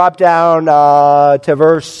 if you drop down to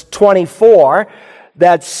verse 24,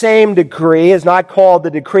 that same decree is not called the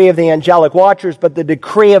decree of the angelic watchers, but the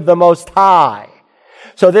decree of the Most High.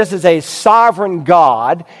 So this is a sovereign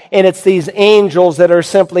God, and it's these angels that are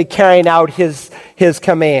simply carrying out His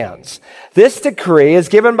commands. This decree is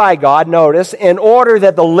given by God, notice, in order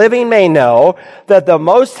that the living may know that the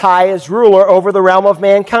Most High is ruler over the realm of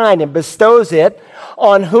mankind and bestows it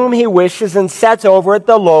on whom He wishes and sets over it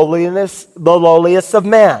the lowliest of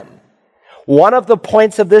men. One of the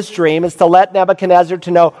points of this dream is to let Nebuchadnezzar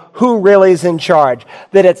to know who really is in charge.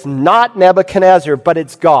 That it's not Nebuchadnezzar, but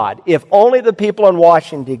it's God. If only the people in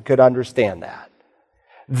Washington could understand that.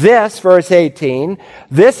 This, verse 18,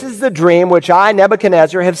 this is the dream which I,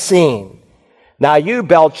 Nebuchadnezzar, have seen. Now you,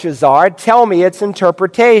 Belshazzar, tell me its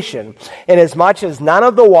interpretation, inasmuch as none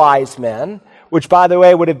of the wise men, which, by the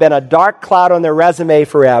way, would have been a dark cloud on their resume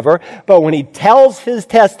forever. But when he tells his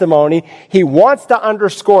testimony, he wants to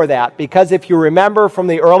underscore that, because if you remember from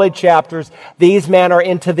the early chapters, these men are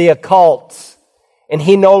into the occult, and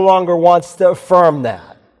he no longer wants to affirm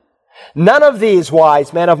that. None of these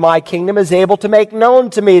wise men of my kingdom is able to make known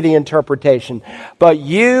to me the interpretation, but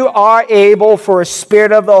you are able, for a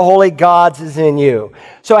spirit of the holy gods is in you.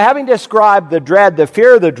 So having described the dread, the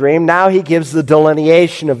fear of the dream, now he gives the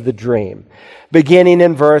delineation of the dream, beginning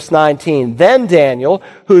in verse 19. Then Daniel,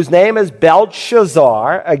 whose name is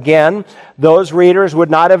Belteshazzar, again, those readers would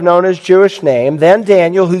not have known his Jewish name. Then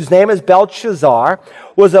Daniel, whose name is Belteshazzar,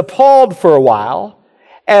 was appalled for a while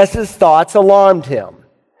as his thoughts alarmed him.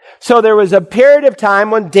 So there was a period of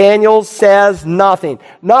time when Daniel says nothing.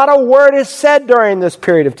 Not a word is said during this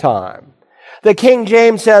period of time. The King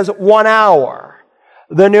James says 1 hour.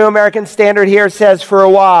 The New American Standard here says for a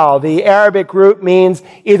while. The Arabic root means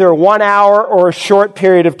either 1 hour or a short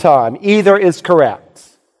period of time. Either is correct.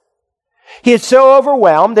 He is so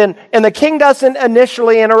overwhelmed, and the king doesn't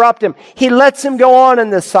initially interrupt him. He lets him go on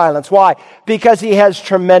in this silence. Why? Because he has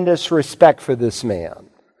tremendous respect for this man.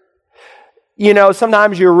 You know,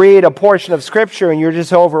 sometimes you read a portion of Scripture and you're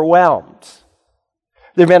just overwhelmed.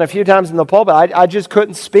 There have been a few times in the pulpit, I just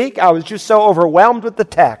couldn't speak. I was just so overwhelmed with the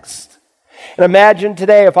text. And imagine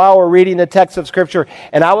today if I were reading the text of Scripture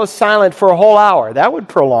and I was silent for a whole hour. That would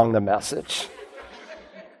prolong the message.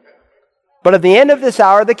 But at the end of this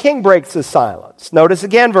hour, the king breaks the silence. Notice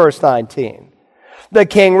again verse 19. The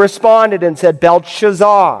king responded and said,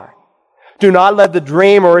 Belteshazzar, do not let the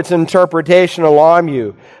dream or its interpretation alarm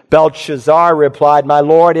you. Belteshazzar replied, my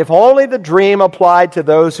lord, if only the dream applied to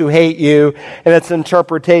those who hate you and its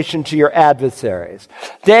interpretation to your adversaries.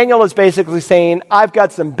 Daniel is basically saying, I've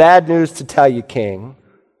got some bad news to tell you, king.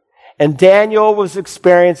 And Daniel was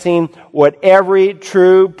experiencing what every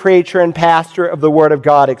true preacher and pastor of the Word of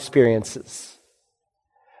God experiences.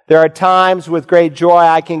 There are times with great joy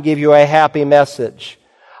I can give you a happy message.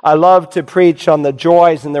 I love to preach on the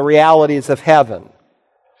joys and the realities of heaven.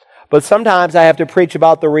 But sometimes I have to preach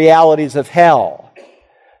about the realities of hell.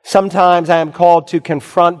 Sometimes I am called to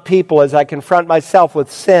confront people as I confront myself with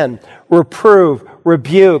sin, reprove,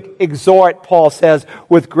 rebuke, exhort, Paul says,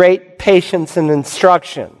 with great patience and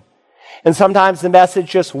instruction. And sometimes the message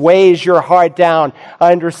just weighs your heart down.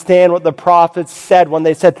 I understand what the prophets said when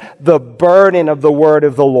they said, the burden of the word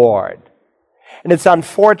of the Lord. And it's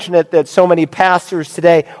unfortunate that so many pastors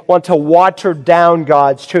today want to water down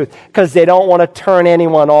God's truth because they don't want to turn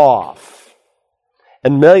anyone off.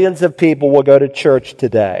 And millions of people will go to church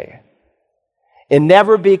today and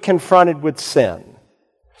never be confronted with sin.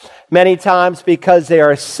 Many times because they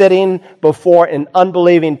are sitting before an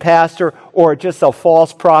unbelieving pastor or just a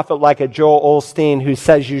false prophet like a Joel Osteen who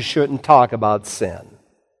says you shouldn't talk about sin.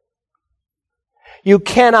 You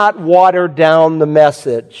cannot water down the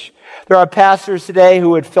message. There are pastors today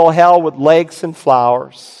who would fill hell with lakes and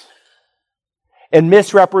flowers and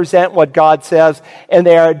misrepresent what God says, and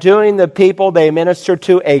they are doing the people they minister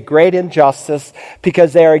to a great injustice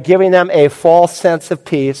because they are giving them a false sense of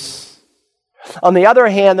peace. On the other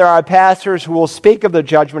hand, there are pastors who will speak of the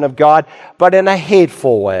judgment of God, but in a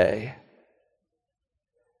hateful way.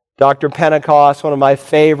 Dr. Pentecost, one of my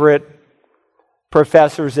favorite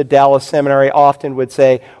professors at Dallas Seminary, often would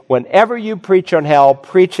say, whenever you preach on hell,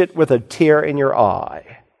 preach it with a tear in your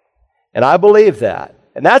eye. And I believe that.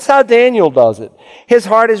 And that's how Daniel does it. His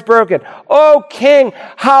heart is broken. Oh, king,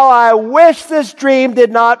 how I wish this dream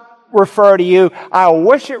did not refer to you. I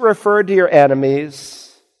wish it referred to your enemies.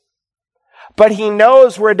 But he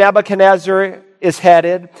knows where Nebuchadnezzar is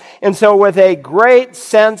headed. And so with a great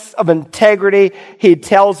sense of integrity, he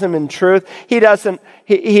tells him in truth. He doesn't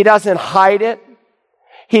hide it.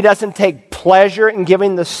 He doesn't take pleasure in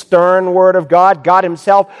giving the stern word of God. God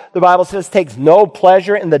himself, the Bible says, takes no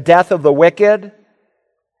pleasure in the death of the wicked.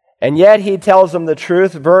 And yet he tells them the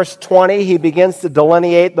truth. Verse 20, he begins to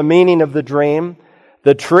delineate the meaning of the dream.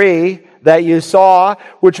 The tree that you saw,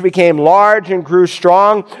 which became large and grew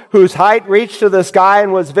strong, whose height reached to the sky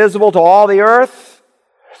and was visible to all the earth,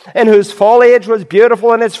 and whose foliage was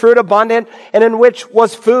beautiful and its fruit abundant, and in which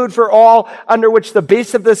was food for all, under which the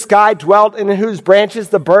beasts of the sky dwelt, and in whose branches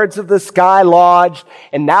the birds of the sky lodged.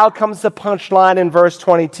 And now comes the punchline in verse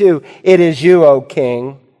 22. It is you, O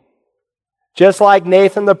king. Just like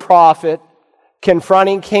Nathan the prophet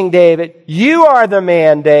confronting King David, you are the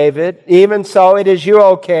man, David. Even so, it is you,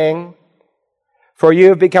 O king. For you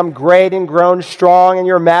have become great and grown strong, and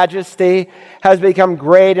your majesty has become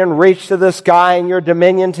great and reached to the sky, and your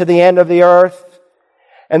dominion to the end of the earth.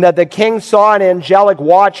 And that the king saw an angelic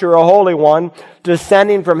watcher, a holy one,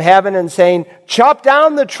 descending from heaven and saying, chop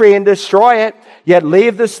down the tree and destroy it, yet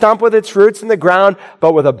leave the stump with its roots in the ground,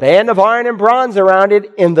 but with a band of iron and bronze around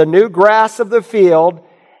it in the new grass of the field.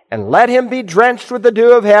 and let him be drenched with the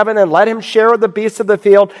dew of heaven, and let him share with the beasts of the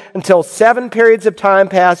field until 7 periods of time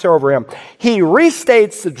pass over him. He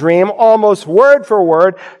restates the dream almost word for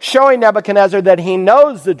word, showing Nebuchadnezzar that he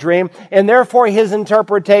knows the dream, and therefore his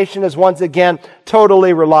interpretation is once again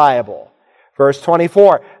totally reliable. Verse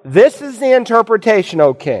 24, this is the interpretation,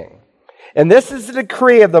 O king. And this is the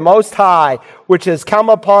decree of the Most High, which has come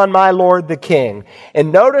upon my Lord the King.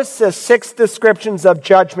 And notice the 6 descriptions of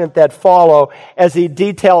judgment that follow as he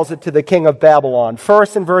details it to the king of Babylon.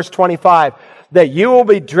 First, in verse 25, that you will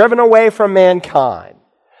be driven away from mankind.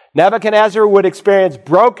 Nebuchadnezzar would experience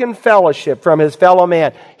broken fellowship from his fellow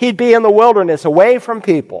man. He'd be in the wilderness, away from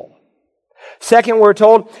people. Second, we're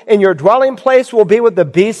told, and your dwelling place will be with the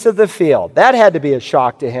beasts of the field. That had to be a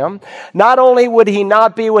shock to him. Not only would he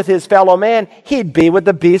not be with his fellow man, he'd be with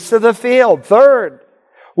the beasts of the field. Third,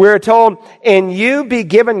 we're told, and you be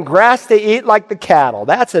given grass to eat like the cattle.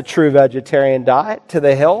 That's a true vegetarian diet to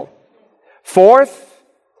the hilt. Fourth,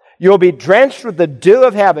 you'll be drenched with the dew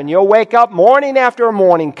of heaven. You'll wake up morning after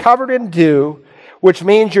morning covered in dew, which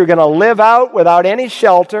means you're going to live out without any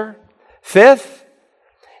shelter. Fifth,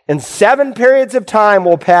 and 7 periods of time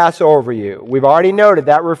will pass over you. We've already noted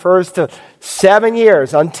that refers to 7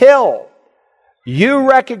 years until you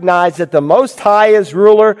recognize that the Most High is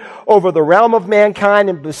ruler over the realm of mankind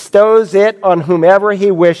and bestows it on whomever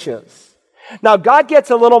he wishes. Now, God gets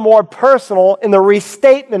a little more personal in the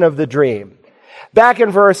restatement of the dream. Back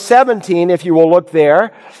in verse 17, if you will look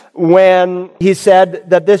there, when he said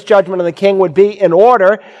that this judgment of the king would be in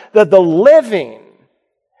order that the living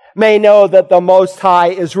may know that the Most High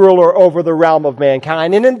is ruler over the realm of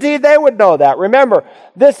mankind. And indeed, they would know that. Remember,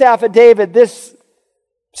 this affidavit, this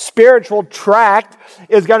spiritual tract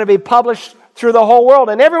is going to be published through the whole world,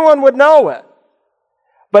 and everyone would know it.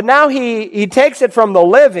 But now he takes it from the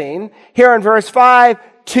living, here in verse 5,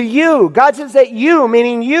 to you. God says that you,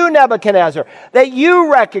 meaning you, Nebuchadnezzar, that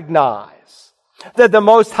you recognize that the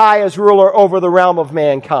Most High is ruler over the realm of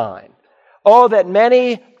mankind. Oh, that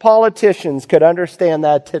many politicians could understand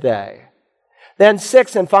that today. Then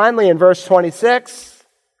 6, and finally in verse 26,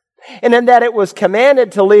 and in that it was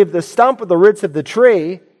commanded to leave the stump with the roots of the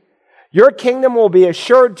tree, your kingdom will be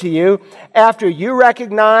assured to you after you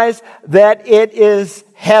recognize that it is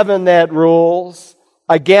heaven that rules.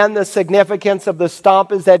 Again, the significance of the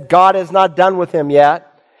stump is that God is not done with him yet.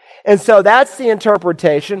 And so that's the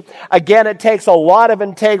interpretation. Again, it takes a lot of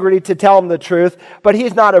integrity to tell him the truth, but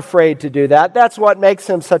he's not afraid to do that. That's what makes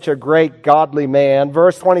him such a great godly man.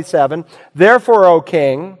 Verse 27, therefore, O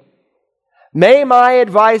king, may my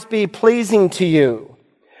advice be pleasing to you.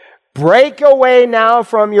 Break away now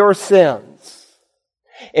from your sins.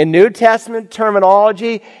 In New Testament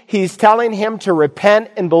terminology, he's telling him to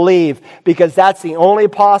repent and believe, because that's the only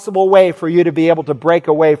possible way for you to be able to break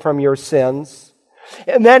away from your sins.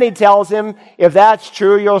 And then he tells him, if that's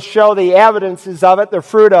true, you'll show the evidences of it, the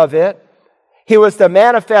fruit of it. He was to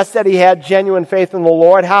manifest that he had genuine faith in the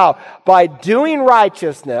Lord. How? By doing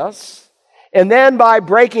righteousness, and then by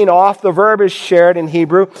breaking off, the verb is shared in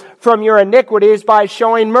Hebrew, from your iniquities by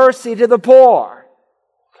showing mercy to the poor.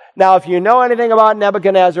 Now, if you know anything about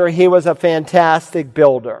Nebuchadnezzar, he was a fantastic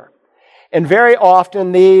builder. And very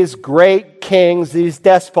often these great kings, these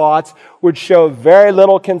despots, would show very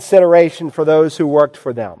little consideration for those who worked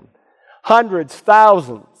for them. Hundreds,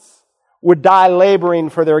 thousands would die laboring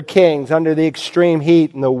for their kings under the extreme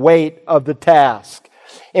heat and the weight of the task.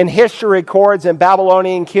 And history records in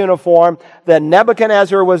Babylonian cuneiform that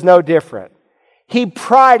Nebuchadnezzar was no different. He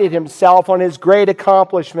prided himself on his great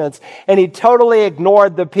accomplishments, and he totally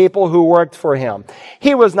ignored the people who worked for him.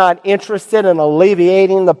 He was not interested in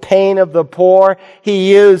alleviating the pain of the poor.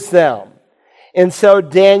 He used them. And so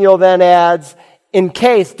Daniel then adds, in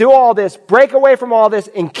case, do all this, break away from all this,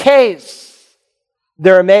 in case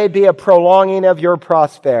there may be a prolonging of your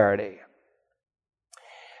prosperity.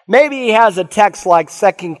 Maybe he has a text like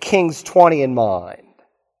 2 Kings 20 in mind,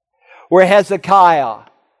 where Hezekiah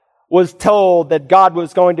was told that God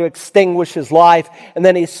was going to extinguish his life, and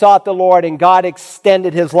then he sought the Lord, and God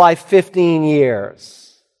extended his life 15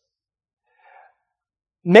 years.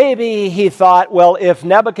 Maybe he thought, well, if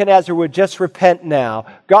Nebuchadnezzar would just repent now,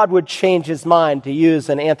 God would change his mind to use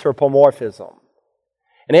an anthropomorphism.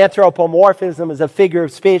 An anthropomorphism is a figure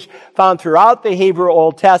of speech found throughout the Hebrew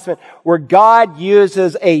Old Testament where God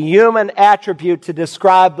uses a human attribute to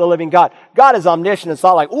describe the living God. God is omniscient. It's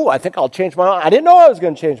not like, I think I'll change my mind. I didn't know I was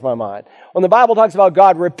going to change my mind. When the Bible talks about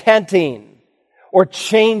God repenting or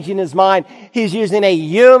changing his mind, he's using a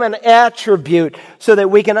human attribute so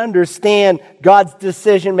that we can understand God's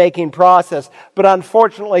decision-making process. But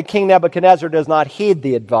unfortunately, King Nebuchadnezzar does not heed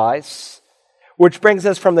the advice. which brings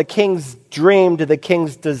us from the king's dream to the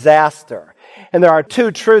king's disaster. And there are two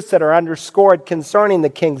truths that are underscored concerning the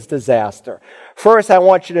king's disaster. First, I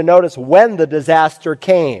want you to notice when the disaster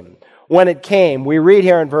came. When it came, we read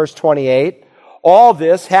here in verse 28, all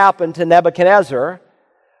this happened to Nebuchadnezzar,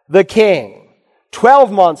 the king.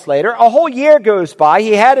 12 months later, a whole year goes by.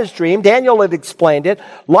 He had his dream. Daniel had explained it.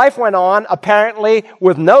 Life went on, apparently,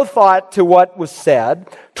 with no thought to what was said.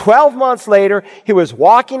 12 months later, he was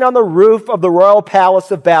walking on the roof of the royal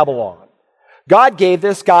palace of Babylon. God gave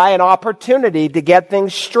this guy an opportunity to get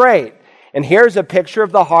things straight. And here's a picture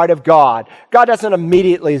of the heart of God. God doesn't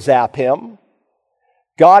immediately zap him.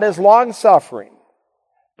 God is long-suffering.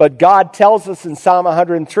 But God tells us in Psalm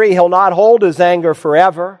 103, He'll not hold His anger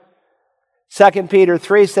forever. 2 Peter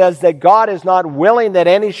 3 says that God is not willing that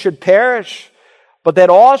any should perish, but that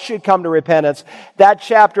all should come to repentance. That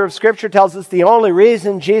chapter of Scripture tells us the only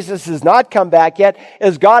reason Jesus has not come back yet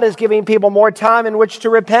is God is giving people more time in which to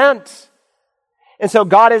repent. And so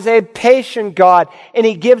God is a patient God, and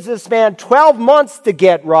He gives this man 12 months to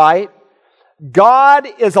get right. God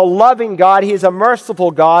is a loving God. He's a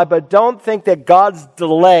merciful God, but don't think that God's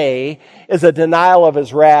delay is a denial of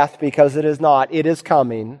His wrath, because it is not. It is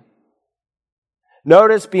coming.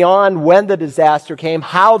 Notice beyond when the disaster came,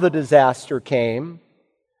 how the disaster came.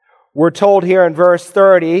 We're told here in verse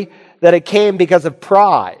 30 that it came because of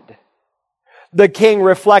pride. The king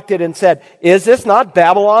reflected and said, is this not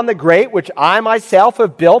Babylon the Great, which I myself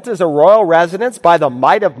have built as a royal residence by the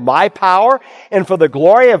might of my power and for the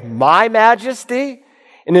glory of my majesty?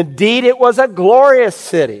 And indeed it was a glorious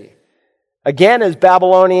city. Again, as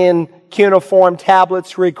Babylonian cuneiform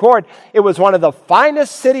tablets record, it was one of the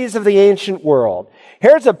finest cities of the ancient world.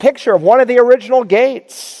 Here's a picture of one of the original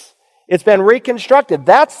gates. It's been reconstructed.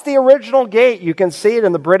 That's the original gate. You can see it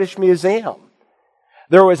in the British Museum.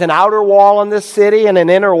 There was an outer wall in this city and an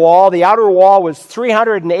inner wall. The outer wall was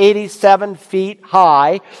 387 feet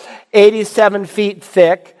high, 87 feet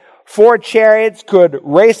thick. 4 chariots could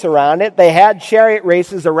race around it. They had chariot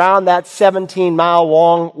races around that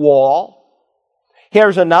 17-mile-long wall.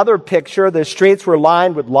 Here's another picture. The streets were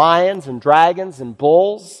lined with lions and dragons and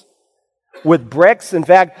bulls, with bricks. In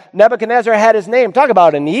fact, Nebuchadnezzar had his name. Talk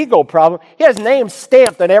about an ego problem. He has his name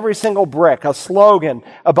stamped on every single brick, a slogan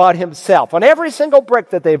about himself, on every single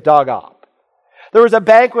brick that they've dug up. There was a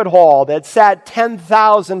banquet hall that sat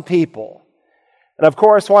 10,000 people. And of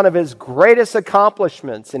course, one of his greatest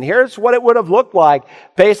accomplishments, and here's what it would have looked like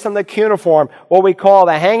based on the cuneiform, what we call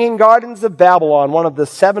the Hanging Gardens of Babylon, one of the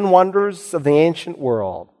 7 wonders of the ancient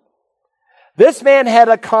world. This man had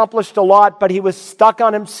accomplished a lot, but he was stuck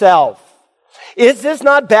on himself. Is this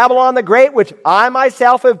not Babylon the Great, which I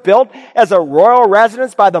myself have built as a royal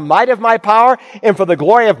residence by the might of my power and for the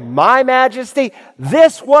glory of my majesty?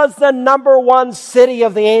 This was the number 1 city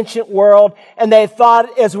of the ancient world, and they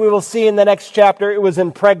thought, as we will see in the next chapter, it was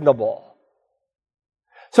impregnable.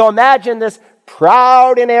 So imagine this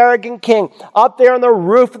proud and arrogant king up there on the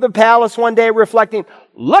roof of the palace one day reflecting,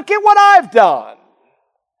 look at what I've done.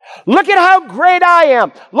 Look at how great I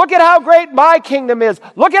am. Look at how great my kingdom is.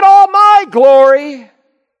 Look at all my glory.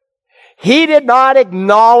 He did not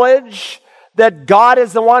acknowledge that God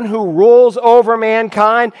is the one who rules over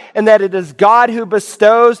mankind and that it is God who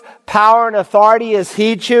bestows power and authority as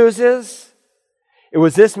He chooses. It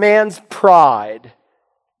was this man's pride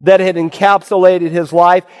that had encapsulated his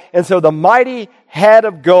life, and so the mighty head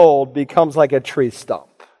of gold becomes like a tree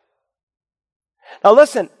stump. Now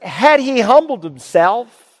listen, had he humbled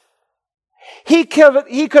himself, he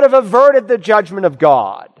could have averted the judgment of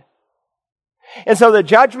God. And so the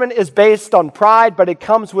judgment is based on pride, but it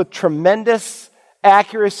comes with tremendous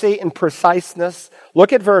accuracy and preciseness.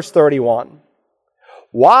 Look at verse 31.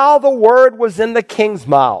 While the word was in the king's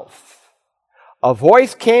mouth, a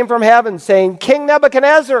voice came from heaven saying, King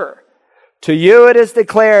Nebuchadnezzar, to you it is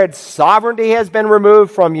declared, sovereignty has been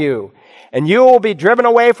removed from you, and you will be driven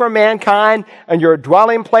away from mankind, and your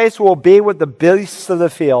dwelling place will be with the beasts of the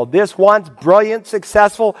field. This once brilliant,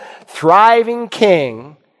 successful, thriving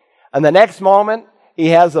king, and the next moment, he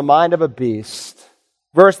has the mind of a beast.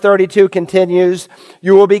 Verse 32 continues,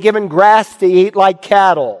 you will be given grass to eat like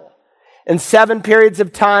cattle, and 7 periods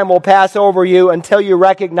of time will pass over you until you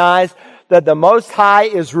recognize that the Most High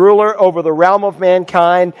is ruler over the realm of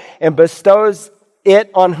mankind and bestows it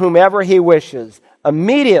on whomever He wishes.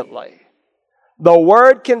 Immediately, the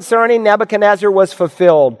word concerning Nebuchadnezzar was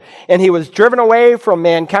fulfilled, and he was driven away from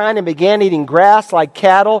mankind and began eating grass like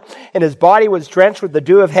cattle, and his body was drenched with the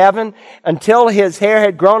dew of heaven until his hair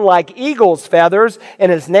had grown like eagle's feathers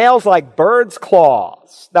and his nails like bird's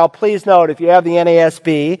claws. Now please note, if you have the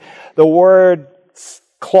NASB, the word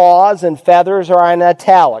claws and feathers are in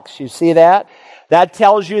italics. You see that? That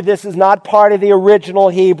tells you this is not part of the original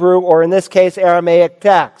Hebrew, or in this case, Aramaic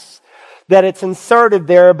text, that it's inserted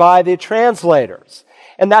there by the translators.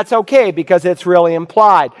 And that's okay because it's really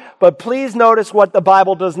implied. But please notice what the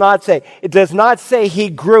Bible does not say. It does not say he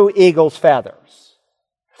grew eagle's feathers.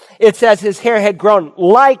 It says his hair had grown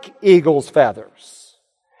like eagle's feathers.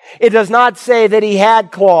 It does not say that he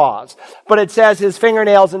had claws, but it says his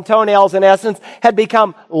fingernails and toenails, in essence, had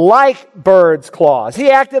become like birds' claws.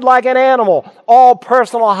 He acted like an animal. All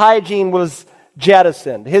personal hygiene was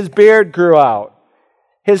jettisoned. His beard grew out.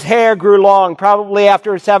 His hair grew long. Probably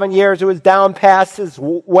after 7 years, it was down past his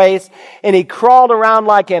waist, and he crawled around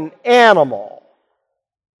like an animal.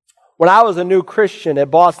 When I was a new Christian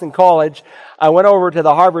at Boston College, I went over to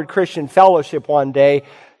the Harvard Christian Fellowship one day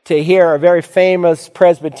to hear a very famous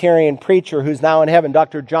Presbyterian preacher who's now in heaven,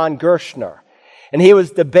 Dr. John Gershner. And he was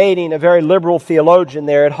debating a very liberal theologian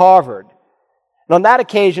there at Harvard. And on that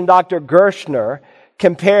occasion, Dr. Gershner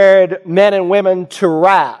compared men and women to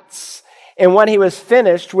rats. And when he was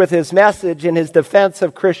finished with his message in his defense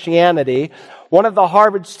of Christianity, one of the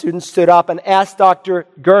Harvard students stood up and asked Dr.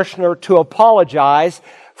 Gershner to apologize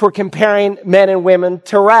for comparing men and women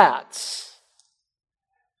to rats.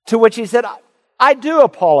 To which he said, I do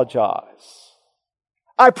apologize.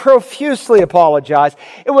 I profusely apologize.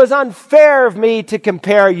 It was unfair of me to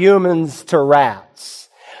compare humans to rats.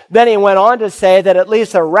 Then he went on to say that at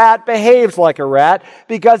least a rat behaves like a rat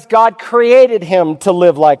because God created him to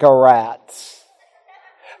live like a rat.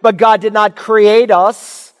 But God did not create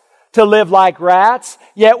us to live like rats,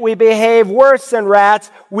 yet we behave worse than rats.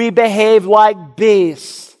 We behave like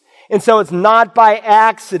beasts. And so it's not by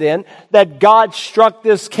accident that God struck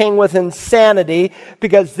this king with insanity,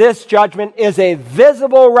 because this judgment is a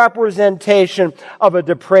visible representation of a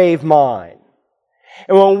depraved mind.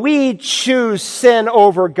 And when we choose sin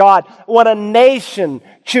over God, when a nation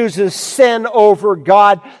chooses sin over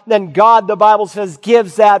God, then God, the Bible says,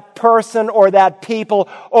 gives that person or that people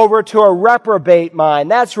over to a reprobate mind.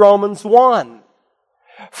 That's Romans 1.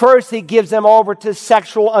 First, he gives them over to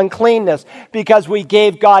sexual uncleanness because we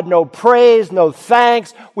gave God no praise, no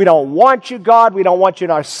thanks. We don't want you, God. We don't want you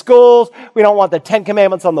in our schools. We don't want the 10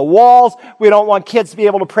 Commandments on the walls. We don't want kids to be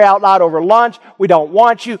able to pray out loud over lunch. We don't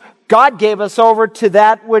want you. God gave us over to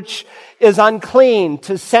that which is unclean,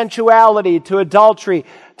 to sensuality, to adultery,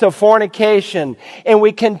 to fornication. And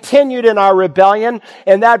we continued in our rebellion,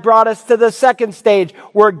 and that brought us to the second stage,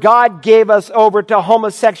 where God gave us over to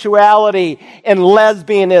homosexuality and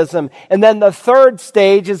lesbianism. And then the third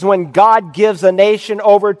stage is when God gives a nation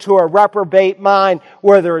over to a reprobate mind,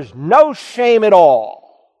 where there is no shame at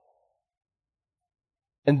all.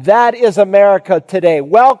 And that is America today.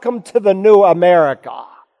 Welcome to the new America.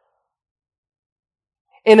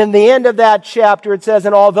 And in the end of that chapter, it says,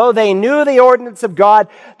 and although they knew the ordinance of God,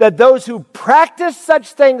 that those who practice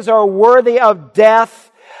such things are worthy of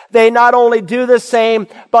death, they not only do the same,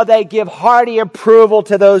 but they give hearty approval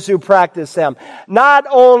to those who practice them. Not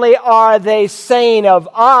only are they saying of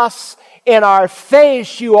us, in our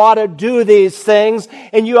face, you ought to do these things,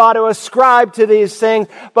 and you ought to ascribe to these things,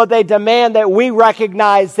 but they demand that we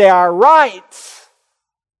recognize they are right.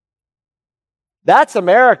 That's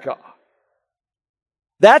America.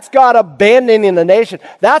 That's God abandoning the nation.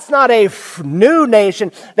 That's not a new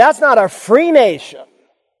nation. That's not a free nation.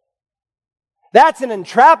 That's an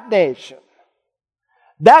entrapped nation.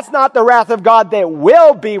 That's not the wrath of God that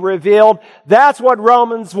will be revealed. That's what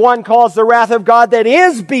Romans 1 calls the wrath of God that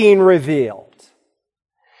is being revealed.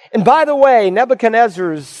 And by the way,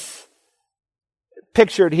 Nebuchadnezzar's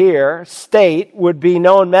pictured here state would be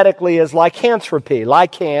known medically as lycanthropy.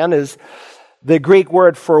 Lycan is the Greek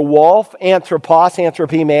word for wolf, anthropos,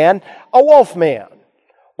 anthropy man, a wolf man.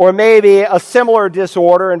 Or maybe a similar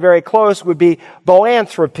disorder and very close would be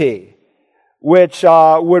boanthropy, which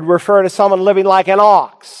would refer to someone living like an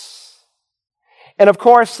ox. And of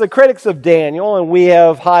course, the critics of Daniel, and we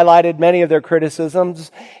have highlighted many of their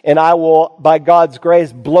criticisms, and I will, by God's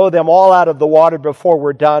grace, blow them all out of the water before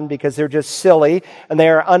we're done, because they're just silly, and they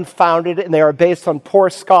are unfounded, and they are based on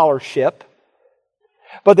poor scholarship.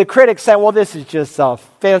 But the critics say, well, this is just a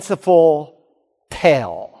fanciful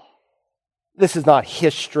tale. This is not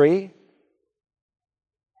history.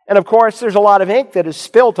 And of course, there's a lot of ink that is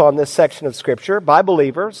spilt on this section of Scripture by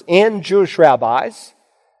believers and Jewish rabbis,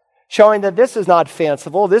 showing that this is not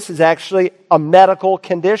fanciful. This is actually a medical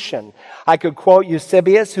condition. I could quote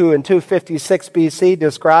Eusebius, who in 256 BC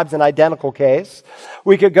describes an identical case.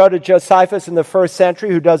 We could go to Josephus in the first century,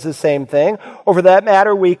 who does the same thing. Or for that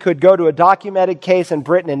matter, we could go to a documented case in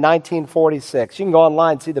Britain in 1946. You can go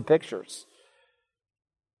online and see the pictures.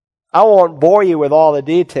 I won't bore you with all the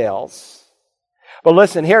details. But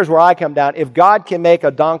listen, here's where I come down. If God can make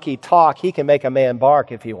a donkey talk, He can make a man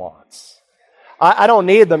bark if He wants. I don't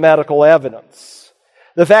need the medical evidence.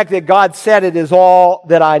 The fact that God said it is all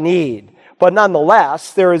that I need. But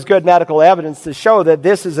nonetheless, there is good medical evidence to show that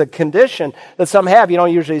this is a condition that some have. You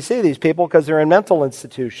don't usually see these people because they're in mental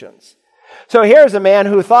institutions. So here's a man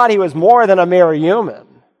who thought he was more than a mere human.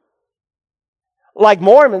 Like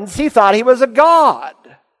Mormons, he thought he was a god.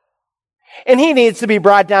 And he needs to be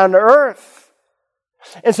brought down to earth.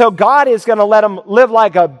 And so God is going to let him live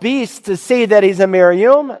like a beast to see that he's a mere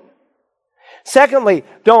human. Secondly,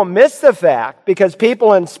 don't miss the fact, because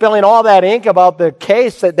people in spilling all that ink about the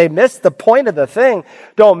case, that they missed the point of the thing.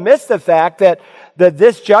 Don't miss the fact that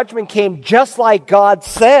this judgment came just like God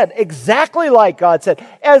said, exactly like God said.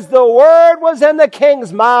 As the word was in the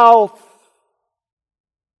king's mouth,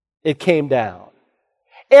 it came down.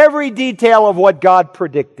 Every detail of what God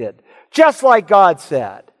predicted, just like God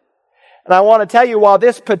said. And I want to tell you, while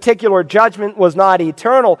this particular judgment was not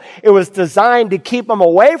eternal, it was designed to keep them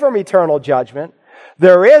away from eternal judgment.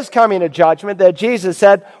 There is coming a judgment that Jesus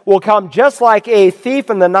said will come just like a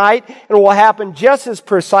thief in the night, and will happen just as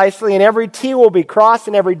precisely, and every T will be crossed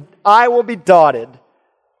and every I will be dotted.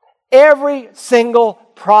 Every single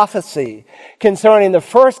prophecy concerning the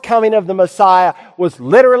first coming of the Messiah was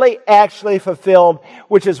literally actually fulfilled,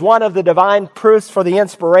 which is one of the divine proofs for the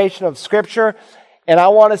inspiration of Scripture. And I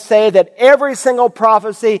want to say that every single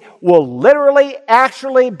prophecy will literally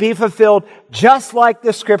actually be fulfilled just like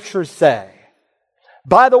the Scriptures say.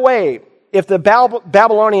 By the way, if the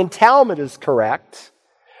Babylonian Talmud is correct,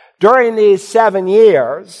 during these 7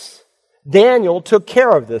 years, Daniel took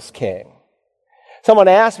care of this king. Someone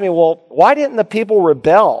asked me, well, why didn't the people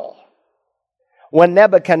rebel when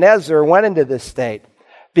Nebuchadnezzar went into this state?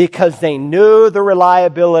 Because they knew the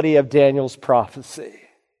reliability of Daniel's prophecy.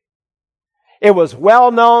 It was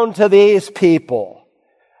well known to these people,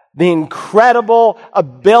 the incredible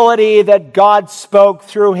ability that God spoke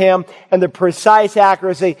through him and the precise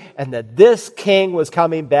accuracy, and that this king was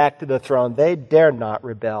coming back to the throne. They dared not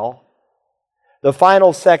rebel. The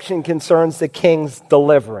final section concerns the king's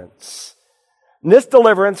deliverance. And this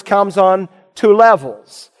deliverance comes on 2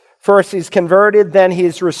 levels. First, he's converted, then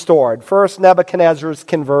he's restored. First, Nebuchadnezzar's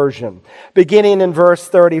conversion, beginning in verse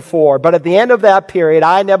 34. But at the end of that period,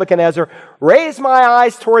 I, Nebuchadnezzar, raised my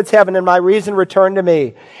eyes towards heaven, and my reason returned to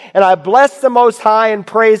me. And I blessed the Most High and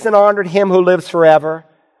praised and honored him who lives forever.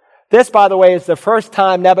 This, by the way, is the first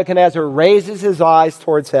time Nebuchadnezzar raises his eyes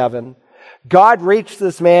towards heaven. God reached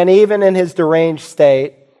this man even in his deranged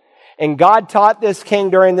state. And God taught this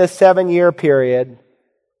king during this 7-year period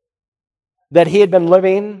that he had been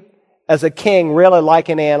living as a king really like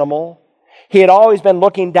an animal. He had always been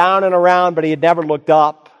looking down and around, but he had never looked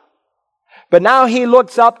up. But now he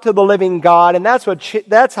looks up to the living God, and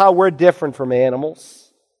that's how we're different from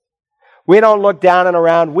animals. We don't look down and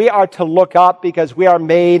around. We are to look up because we are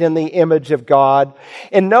made in the image of God.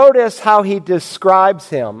 And notice how he describes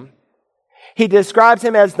him. He describes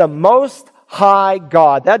him as the Most High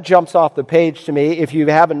God. That jumps off the page to me. If you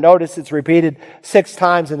haven't noticed, it's repeated 6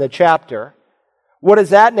 times in the chapter. What does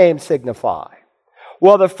that name signify?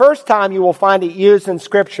 Well, the first time you will find it used in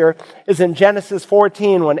Scripture is in Genesis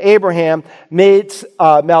 14 when Abraham meets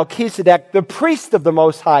Melchizedek, the priest of the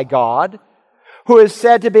Most High God, who is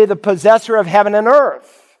said to be the possessor of heaven and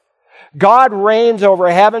earth. God reigns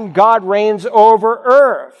over heaven. God reigns over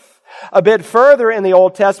earth. A bit further in the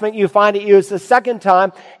Old Testament, you find it used the second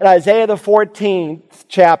time in Isaiah the 14th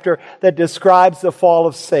chapter that describes the fall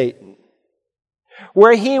of Satan,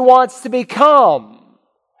 where he wants to become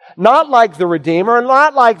not like the Redeemer,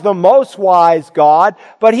 not like the most wise God,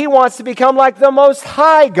 but he wants to become like the Most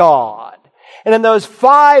High God. And in those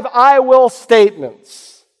 5 I will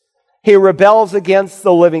statements, he rebels against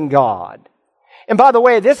the living God. And by the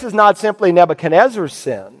way, this is not simply Nebuchadnezzar's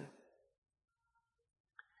sin.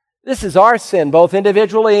 This is our sin, both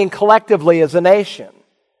individually and collectively as a nation.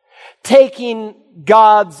 Taking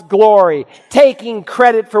God's glory, taking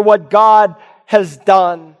credit for what God has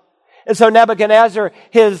done. And so Nebuchadnezzar,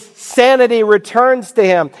 his sanity returns to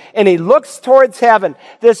him, and he looks towards heaven.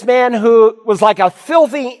 This man who was like a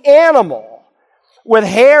filthy animal, with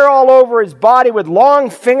hair all over his body, with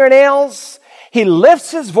long fingernails, he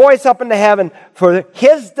lifts his voice up into heaven, for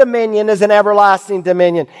his dominion is an everlasting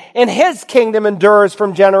dominion, and his kingdom endures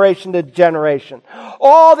from generation to generation.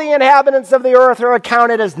 All the inhabitants of the earth are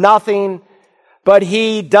accounted as nothing, but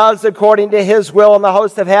he does according to his will in the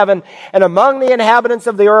host of heaven and among the inhabitants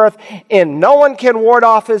of the earth, and no one can ward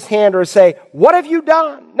off his hand or say, what have you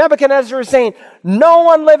done? Nebuchadnezzar is saying, no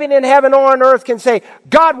one living in heaven or on earth can say,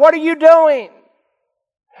 God, what are you doing?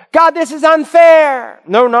 God, this is unfair.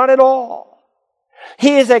 No, not at all.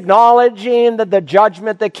 He is acknowledging that the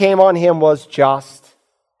judgment that came on him was just.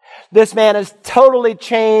 This man is totally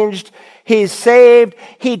changed. He's saved.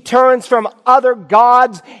 He turns from other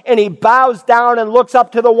gods and he bows down and looks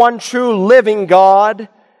up to the one true living God.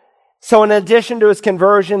 So in addition to his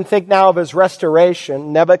conversion, think now of his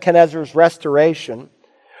restoration, Nebuchadnezzar's restoration.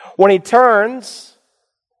 When he turns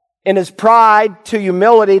in his pride to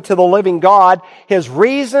humility to the living God, his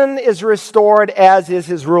reason is restored, as is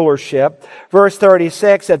his rulership. Verse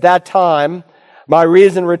 36, at that time, my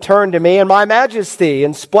reason returned to me, and my majesty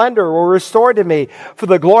and splendor were restored to me. For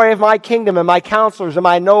the glory of my kingdom and my counselors and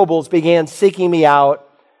my nobles began seeking me out.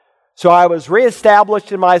 So I was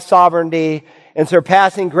reestablished in my sovereignty, and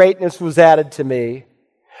surpassing greatness was added to me.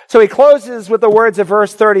 So he closes with the words of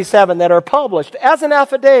verse 37 that are published as an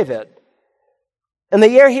affidavit. In the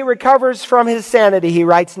year he recovers from his sanity, he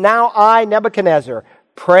writes, now I, Nebuchadnezzar,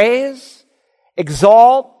 praise,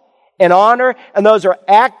 exalt, and honor. And those are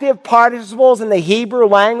active participles in the Hebrew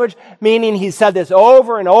language, meaning he said this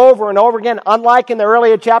over and over and over again. Unlike in the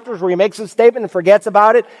earlier chapters where he makes a statement and forgets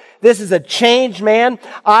about it, this is a changed man.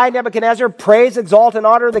 I, Nebuchadnezzar, praise, exalt, and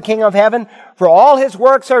honor the King of heaven, for all his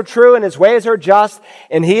works are true and his ways are just,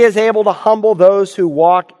 and he is able to humble those who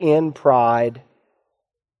walk in pride.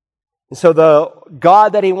 And so the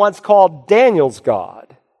God that he once called Daniel's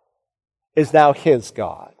God is now his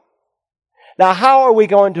God. Now, how are we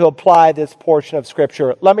going to apply this portion of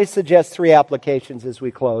Scripture? Let me suggest 3 applications as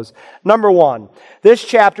we close. Number 1, this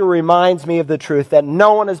chapter reminds me of the truth that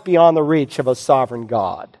no one is beyond the reach of a sovereign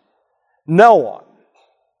God. No one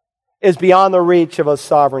is beyond the reach of a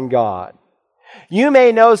sovereign God. You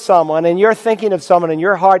may know someone, and you're thinking of someone in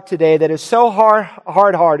your heart today that is so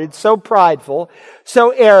hard-hearted, so prideful,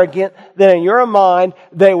 so arrogant, that in your mind,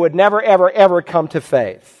 they would never, ever, ever come to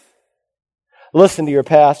faith. Listen to your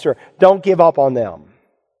pastor. Don't give up on them.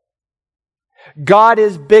 God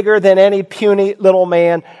is bigger than any puny little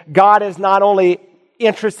man. God is not only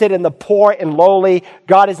interested in the poor and lowly,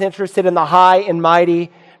 God is interested in the high and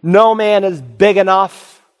mighty. No man is big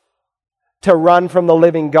enough to run from the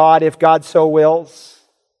living God if God so wills.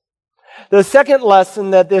 The second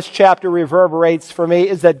lesson that this chapter reverberates for me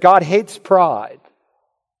is that God hates pride.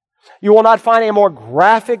 You will not find a more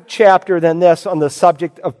graphic chapter than this on the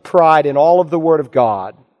subject of pride in all of the Word of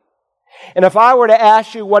God. And if I were to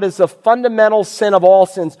ask you what is the fundamental sin of all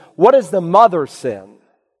sins, what is the mother sin?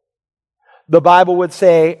 The Bible would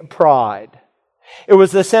say pride. It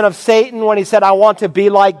was the sin of Satan when he said, I want to be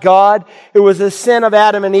like God. It was the sin of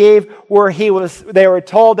Adam and Eve where they were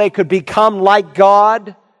told they could become like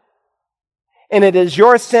God. And it is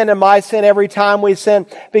your sin and my sin every time we sin,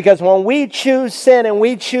 because when we choose sin and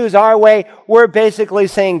we choose our way, we're basically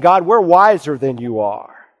saying, God, we're wiser than you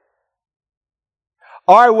are.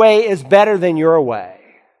 Our way is better than your way.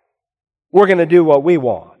 We're going to do what we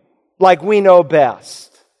want, like we know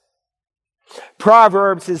best.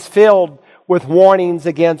 Proverbs is filled with warnings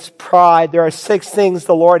against pride. There are 6 things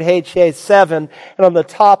the Lord hates, yea, 7. And on the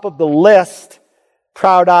top of the list,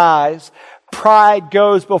 proud eyes. Pride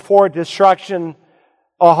goes before destruction,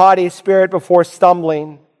 a haughty spirit before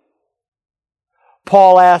stumbling.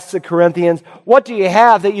 Paul asks the Corinthians, what do you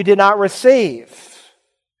have that you did not receive?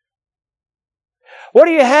 What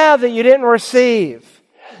do you have that you didn't receive?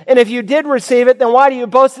 And if you did receive it, then why do you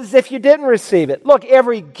boast as if you didn't receive it? Look,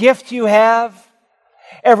 every gift you have,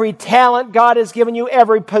 every talent God has given you,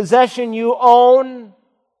 every possession you own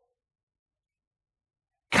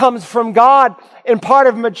comes from God. And part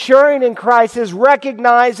of maturing in Christ is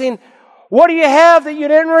recognizing, what do you have that you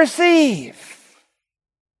didn't receive?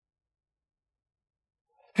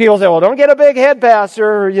 People say, well, don't get a big head,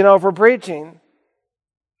 pastor, for preaching.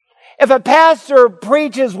 If a pastor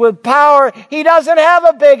preaches with power, he doesn't have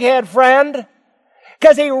a big head, friend,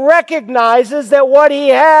 because he recognizes that what he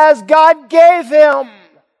has, God gave him.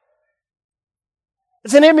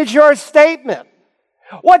 It's an immature statement.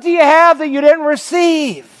 What do you have that you didn't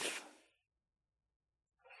receive?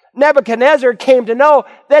 Nebuchadnezzar came to know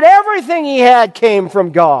that everything he had came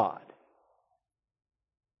from God.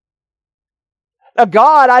 Now,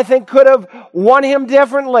 God, I think, could have won him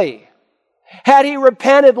differently had he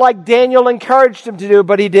repented like Daniel encouraged him to do,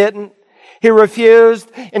 but he didn't. He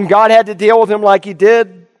refused, and God had to deal with him like he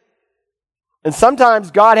did. And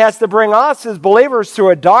sometimes God has to bring us as believers through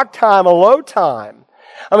a dark time, a low time.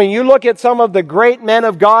 I mean, you look at some of the great men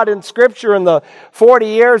of God in Scripture in the 40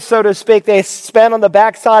 years, so to speak, they spent on the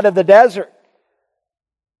backside of the desert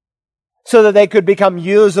so that they could become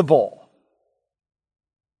usable.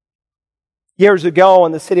 Years ago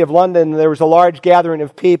in the city of London, there was a large gathering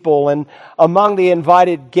of people, and among the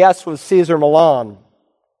invited guests was Caesar Milan.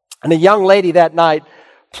 And a young lady that night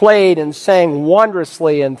played and sang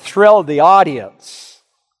wondrously and thrilled the audience.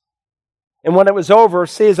 And when it was over,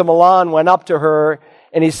 Cesar Millan went up to her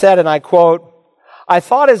and he said, and I quote, "I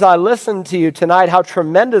thought as I listened to you tonight how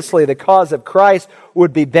tremendously the cause of Christ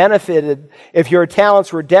would be benefited if your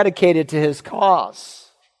talents were dedicated to His cause."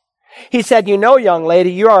 He said, "You know, young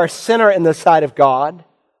lady, you are a sinner in the sight of God,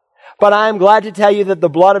 but I am glad to tell you that the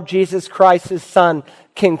blood of Jesus Christ, His Son,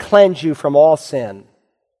 can cleanse you from all sin."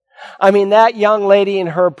 I mean, that young lady in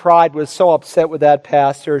her pride was so upset with that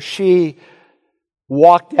pastor, she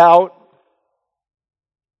walked out.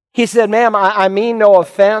 He said, "Ma'am, I mean no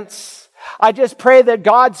offense. I just pray that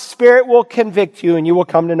God's Spirit will convict you and you will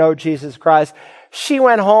come to know Jesus Christ." She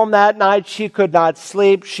went home that night. She could not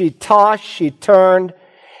sleep. She tossed, she turned.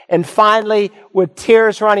 And finally, with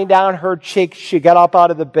tears running down her cheeks, she got up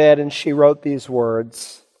out of the bed and she wrote these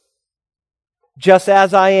words. "Just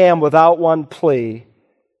as I am without one plea,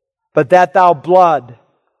 but that Thy blood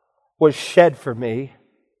was shed for me,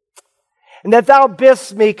 and that Thou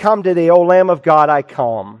bidst me come to Thee, O Lamb of God, I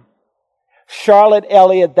come." Charlotte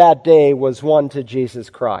Elliott that day was won to Jesus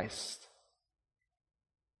Christ.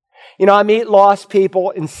 You know, I meet lost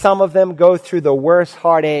people, and some of them go through the worst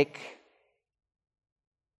heartache.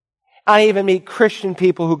 I even meet Christian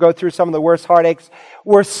people who go through some of the worst heartaches,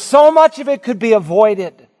 where so much of it could be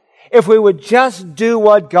avoided if we would just do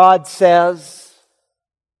what God says.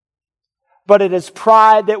 But it is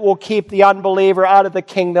pride that will keep the unbeliever out of the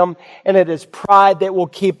kingdom, and it is pride that will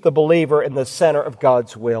keep the believer in the center of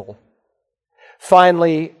God's will.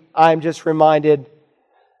 Finally, I'm just reminded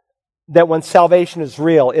that when salvation is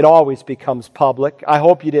real, it always becomes public. I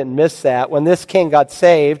hope you didn't miss that. When this king got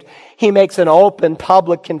saved, he makes an open,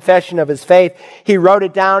 public confession of his faith. He wrote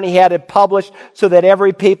it down. He had it published so that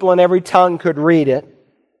every people and every tongue could read it.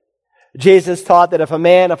 Jesus taught that if a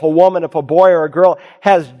man, if a woman, if a boy or a girl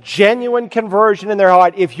has genuine conversion in their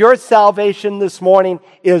heart, if your salvation this morning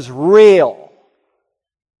is real,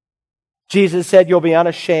 Jesus said, you'll be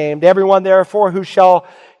unashamed. "Everyone, therefore, who shall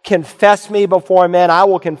confess me before men, I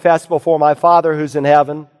will confess before my Father who's in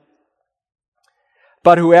heaven.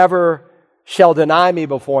 But whoever shall deny me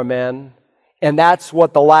before men," and that's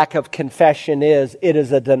what the lack of confession is. It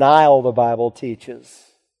is a denial, the Bible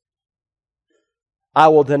teaches. "I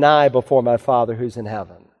will deny before my Father who's in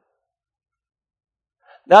heaven."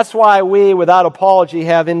 That's why we, without apology,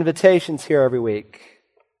 have invitations here every week.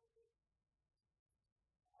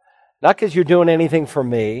 Not because you're doing anything for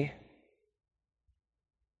me.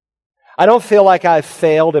 I don't feel like I've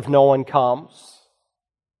failed if no one comes.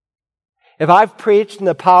 If I've preached in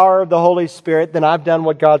the power of the Holy Spirit, then I've done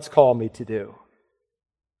what God's called me to do.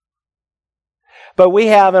 But we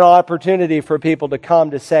have an opportunity for people to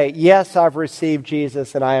come to say, yes, I've received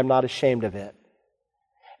Jesus and I am not ashamed of it.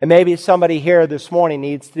 And maybe somebody here this morning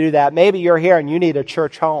needs to do that. Maybe you're here and you need a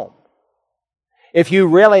church home. If you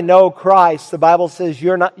really know Christ, the Bible says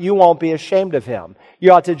you won't be ashamed of Him.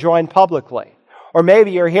 You ought to join publicly. Or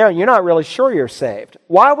maybe you're here and you're not really sure you're saved.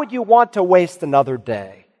 Why would you want to waste another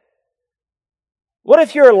day? What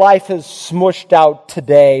if your life is smushed out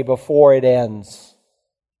today before it ends?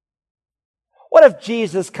 What if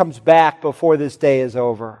Jesus comes back before this day is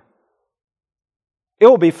over? It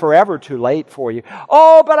will be forever too late for you.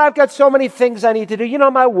 "Oh, but I've got so many things I need to do. You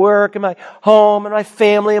know, my work and my home and my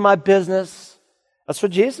family and my business." That's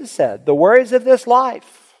what Jesus said. The worries of this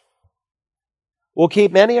life will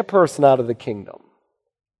keep many a person out of the kingdom.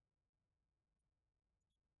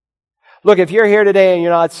 Look, if you're here today and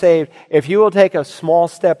you're not saved, if you will take a small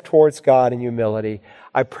step towards God in humility,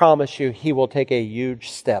 I promise you He will take a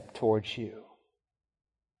huge step towards you.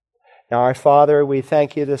 Now, our Father, we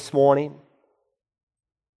thank You this morning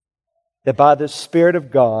that by the Spirit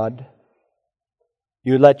of God,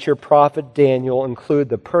 You let Your prophet Daniel include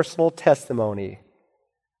the personal testimony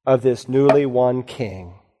of this newly won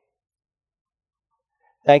king.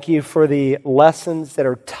 Thank You for the lessons that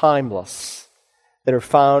are timeless, that are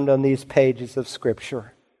found on these pages of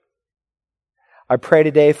Scripture. I pray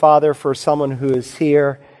today, Father, for someone who is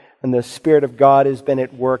here and the Spirit of God has been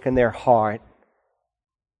at work in their heart,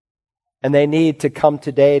 and they need to come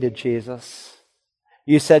today to Jesus.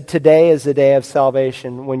 You said today is the day of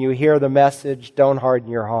salvation. When you hear the message, don't harden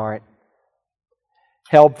your heart.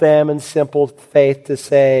 Help them in simple faith to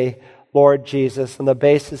say, "Lord Jesus, on the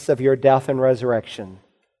basis of Your death and resurrection,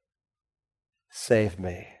 save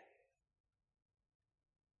me."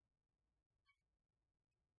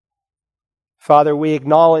 Father, we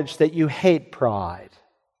acknowledge that You hate pride.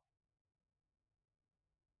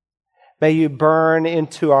 May You burn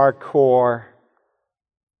into our core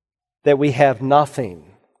that we have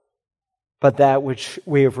nothing but that which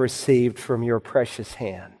we have received from Your precious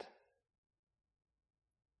hand.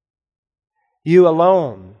 You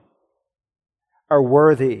alone are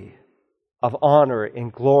worthy of honor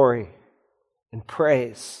and glory and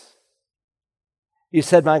praise. You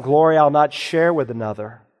said, my glory I'll not share with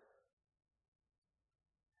another.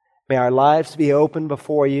 May our lives be open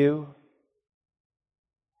before you.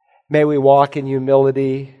 May we walk in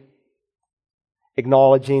humility,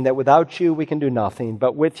 acknowledging that without you we can do nothing,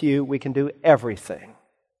 but with you we can do everything.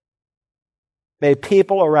 May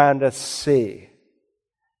people around us see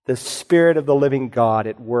the Spirit of the living God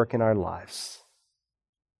at work in our lives.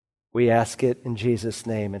 We ask it in Jesus'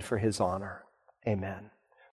 name and for His honor. Amen.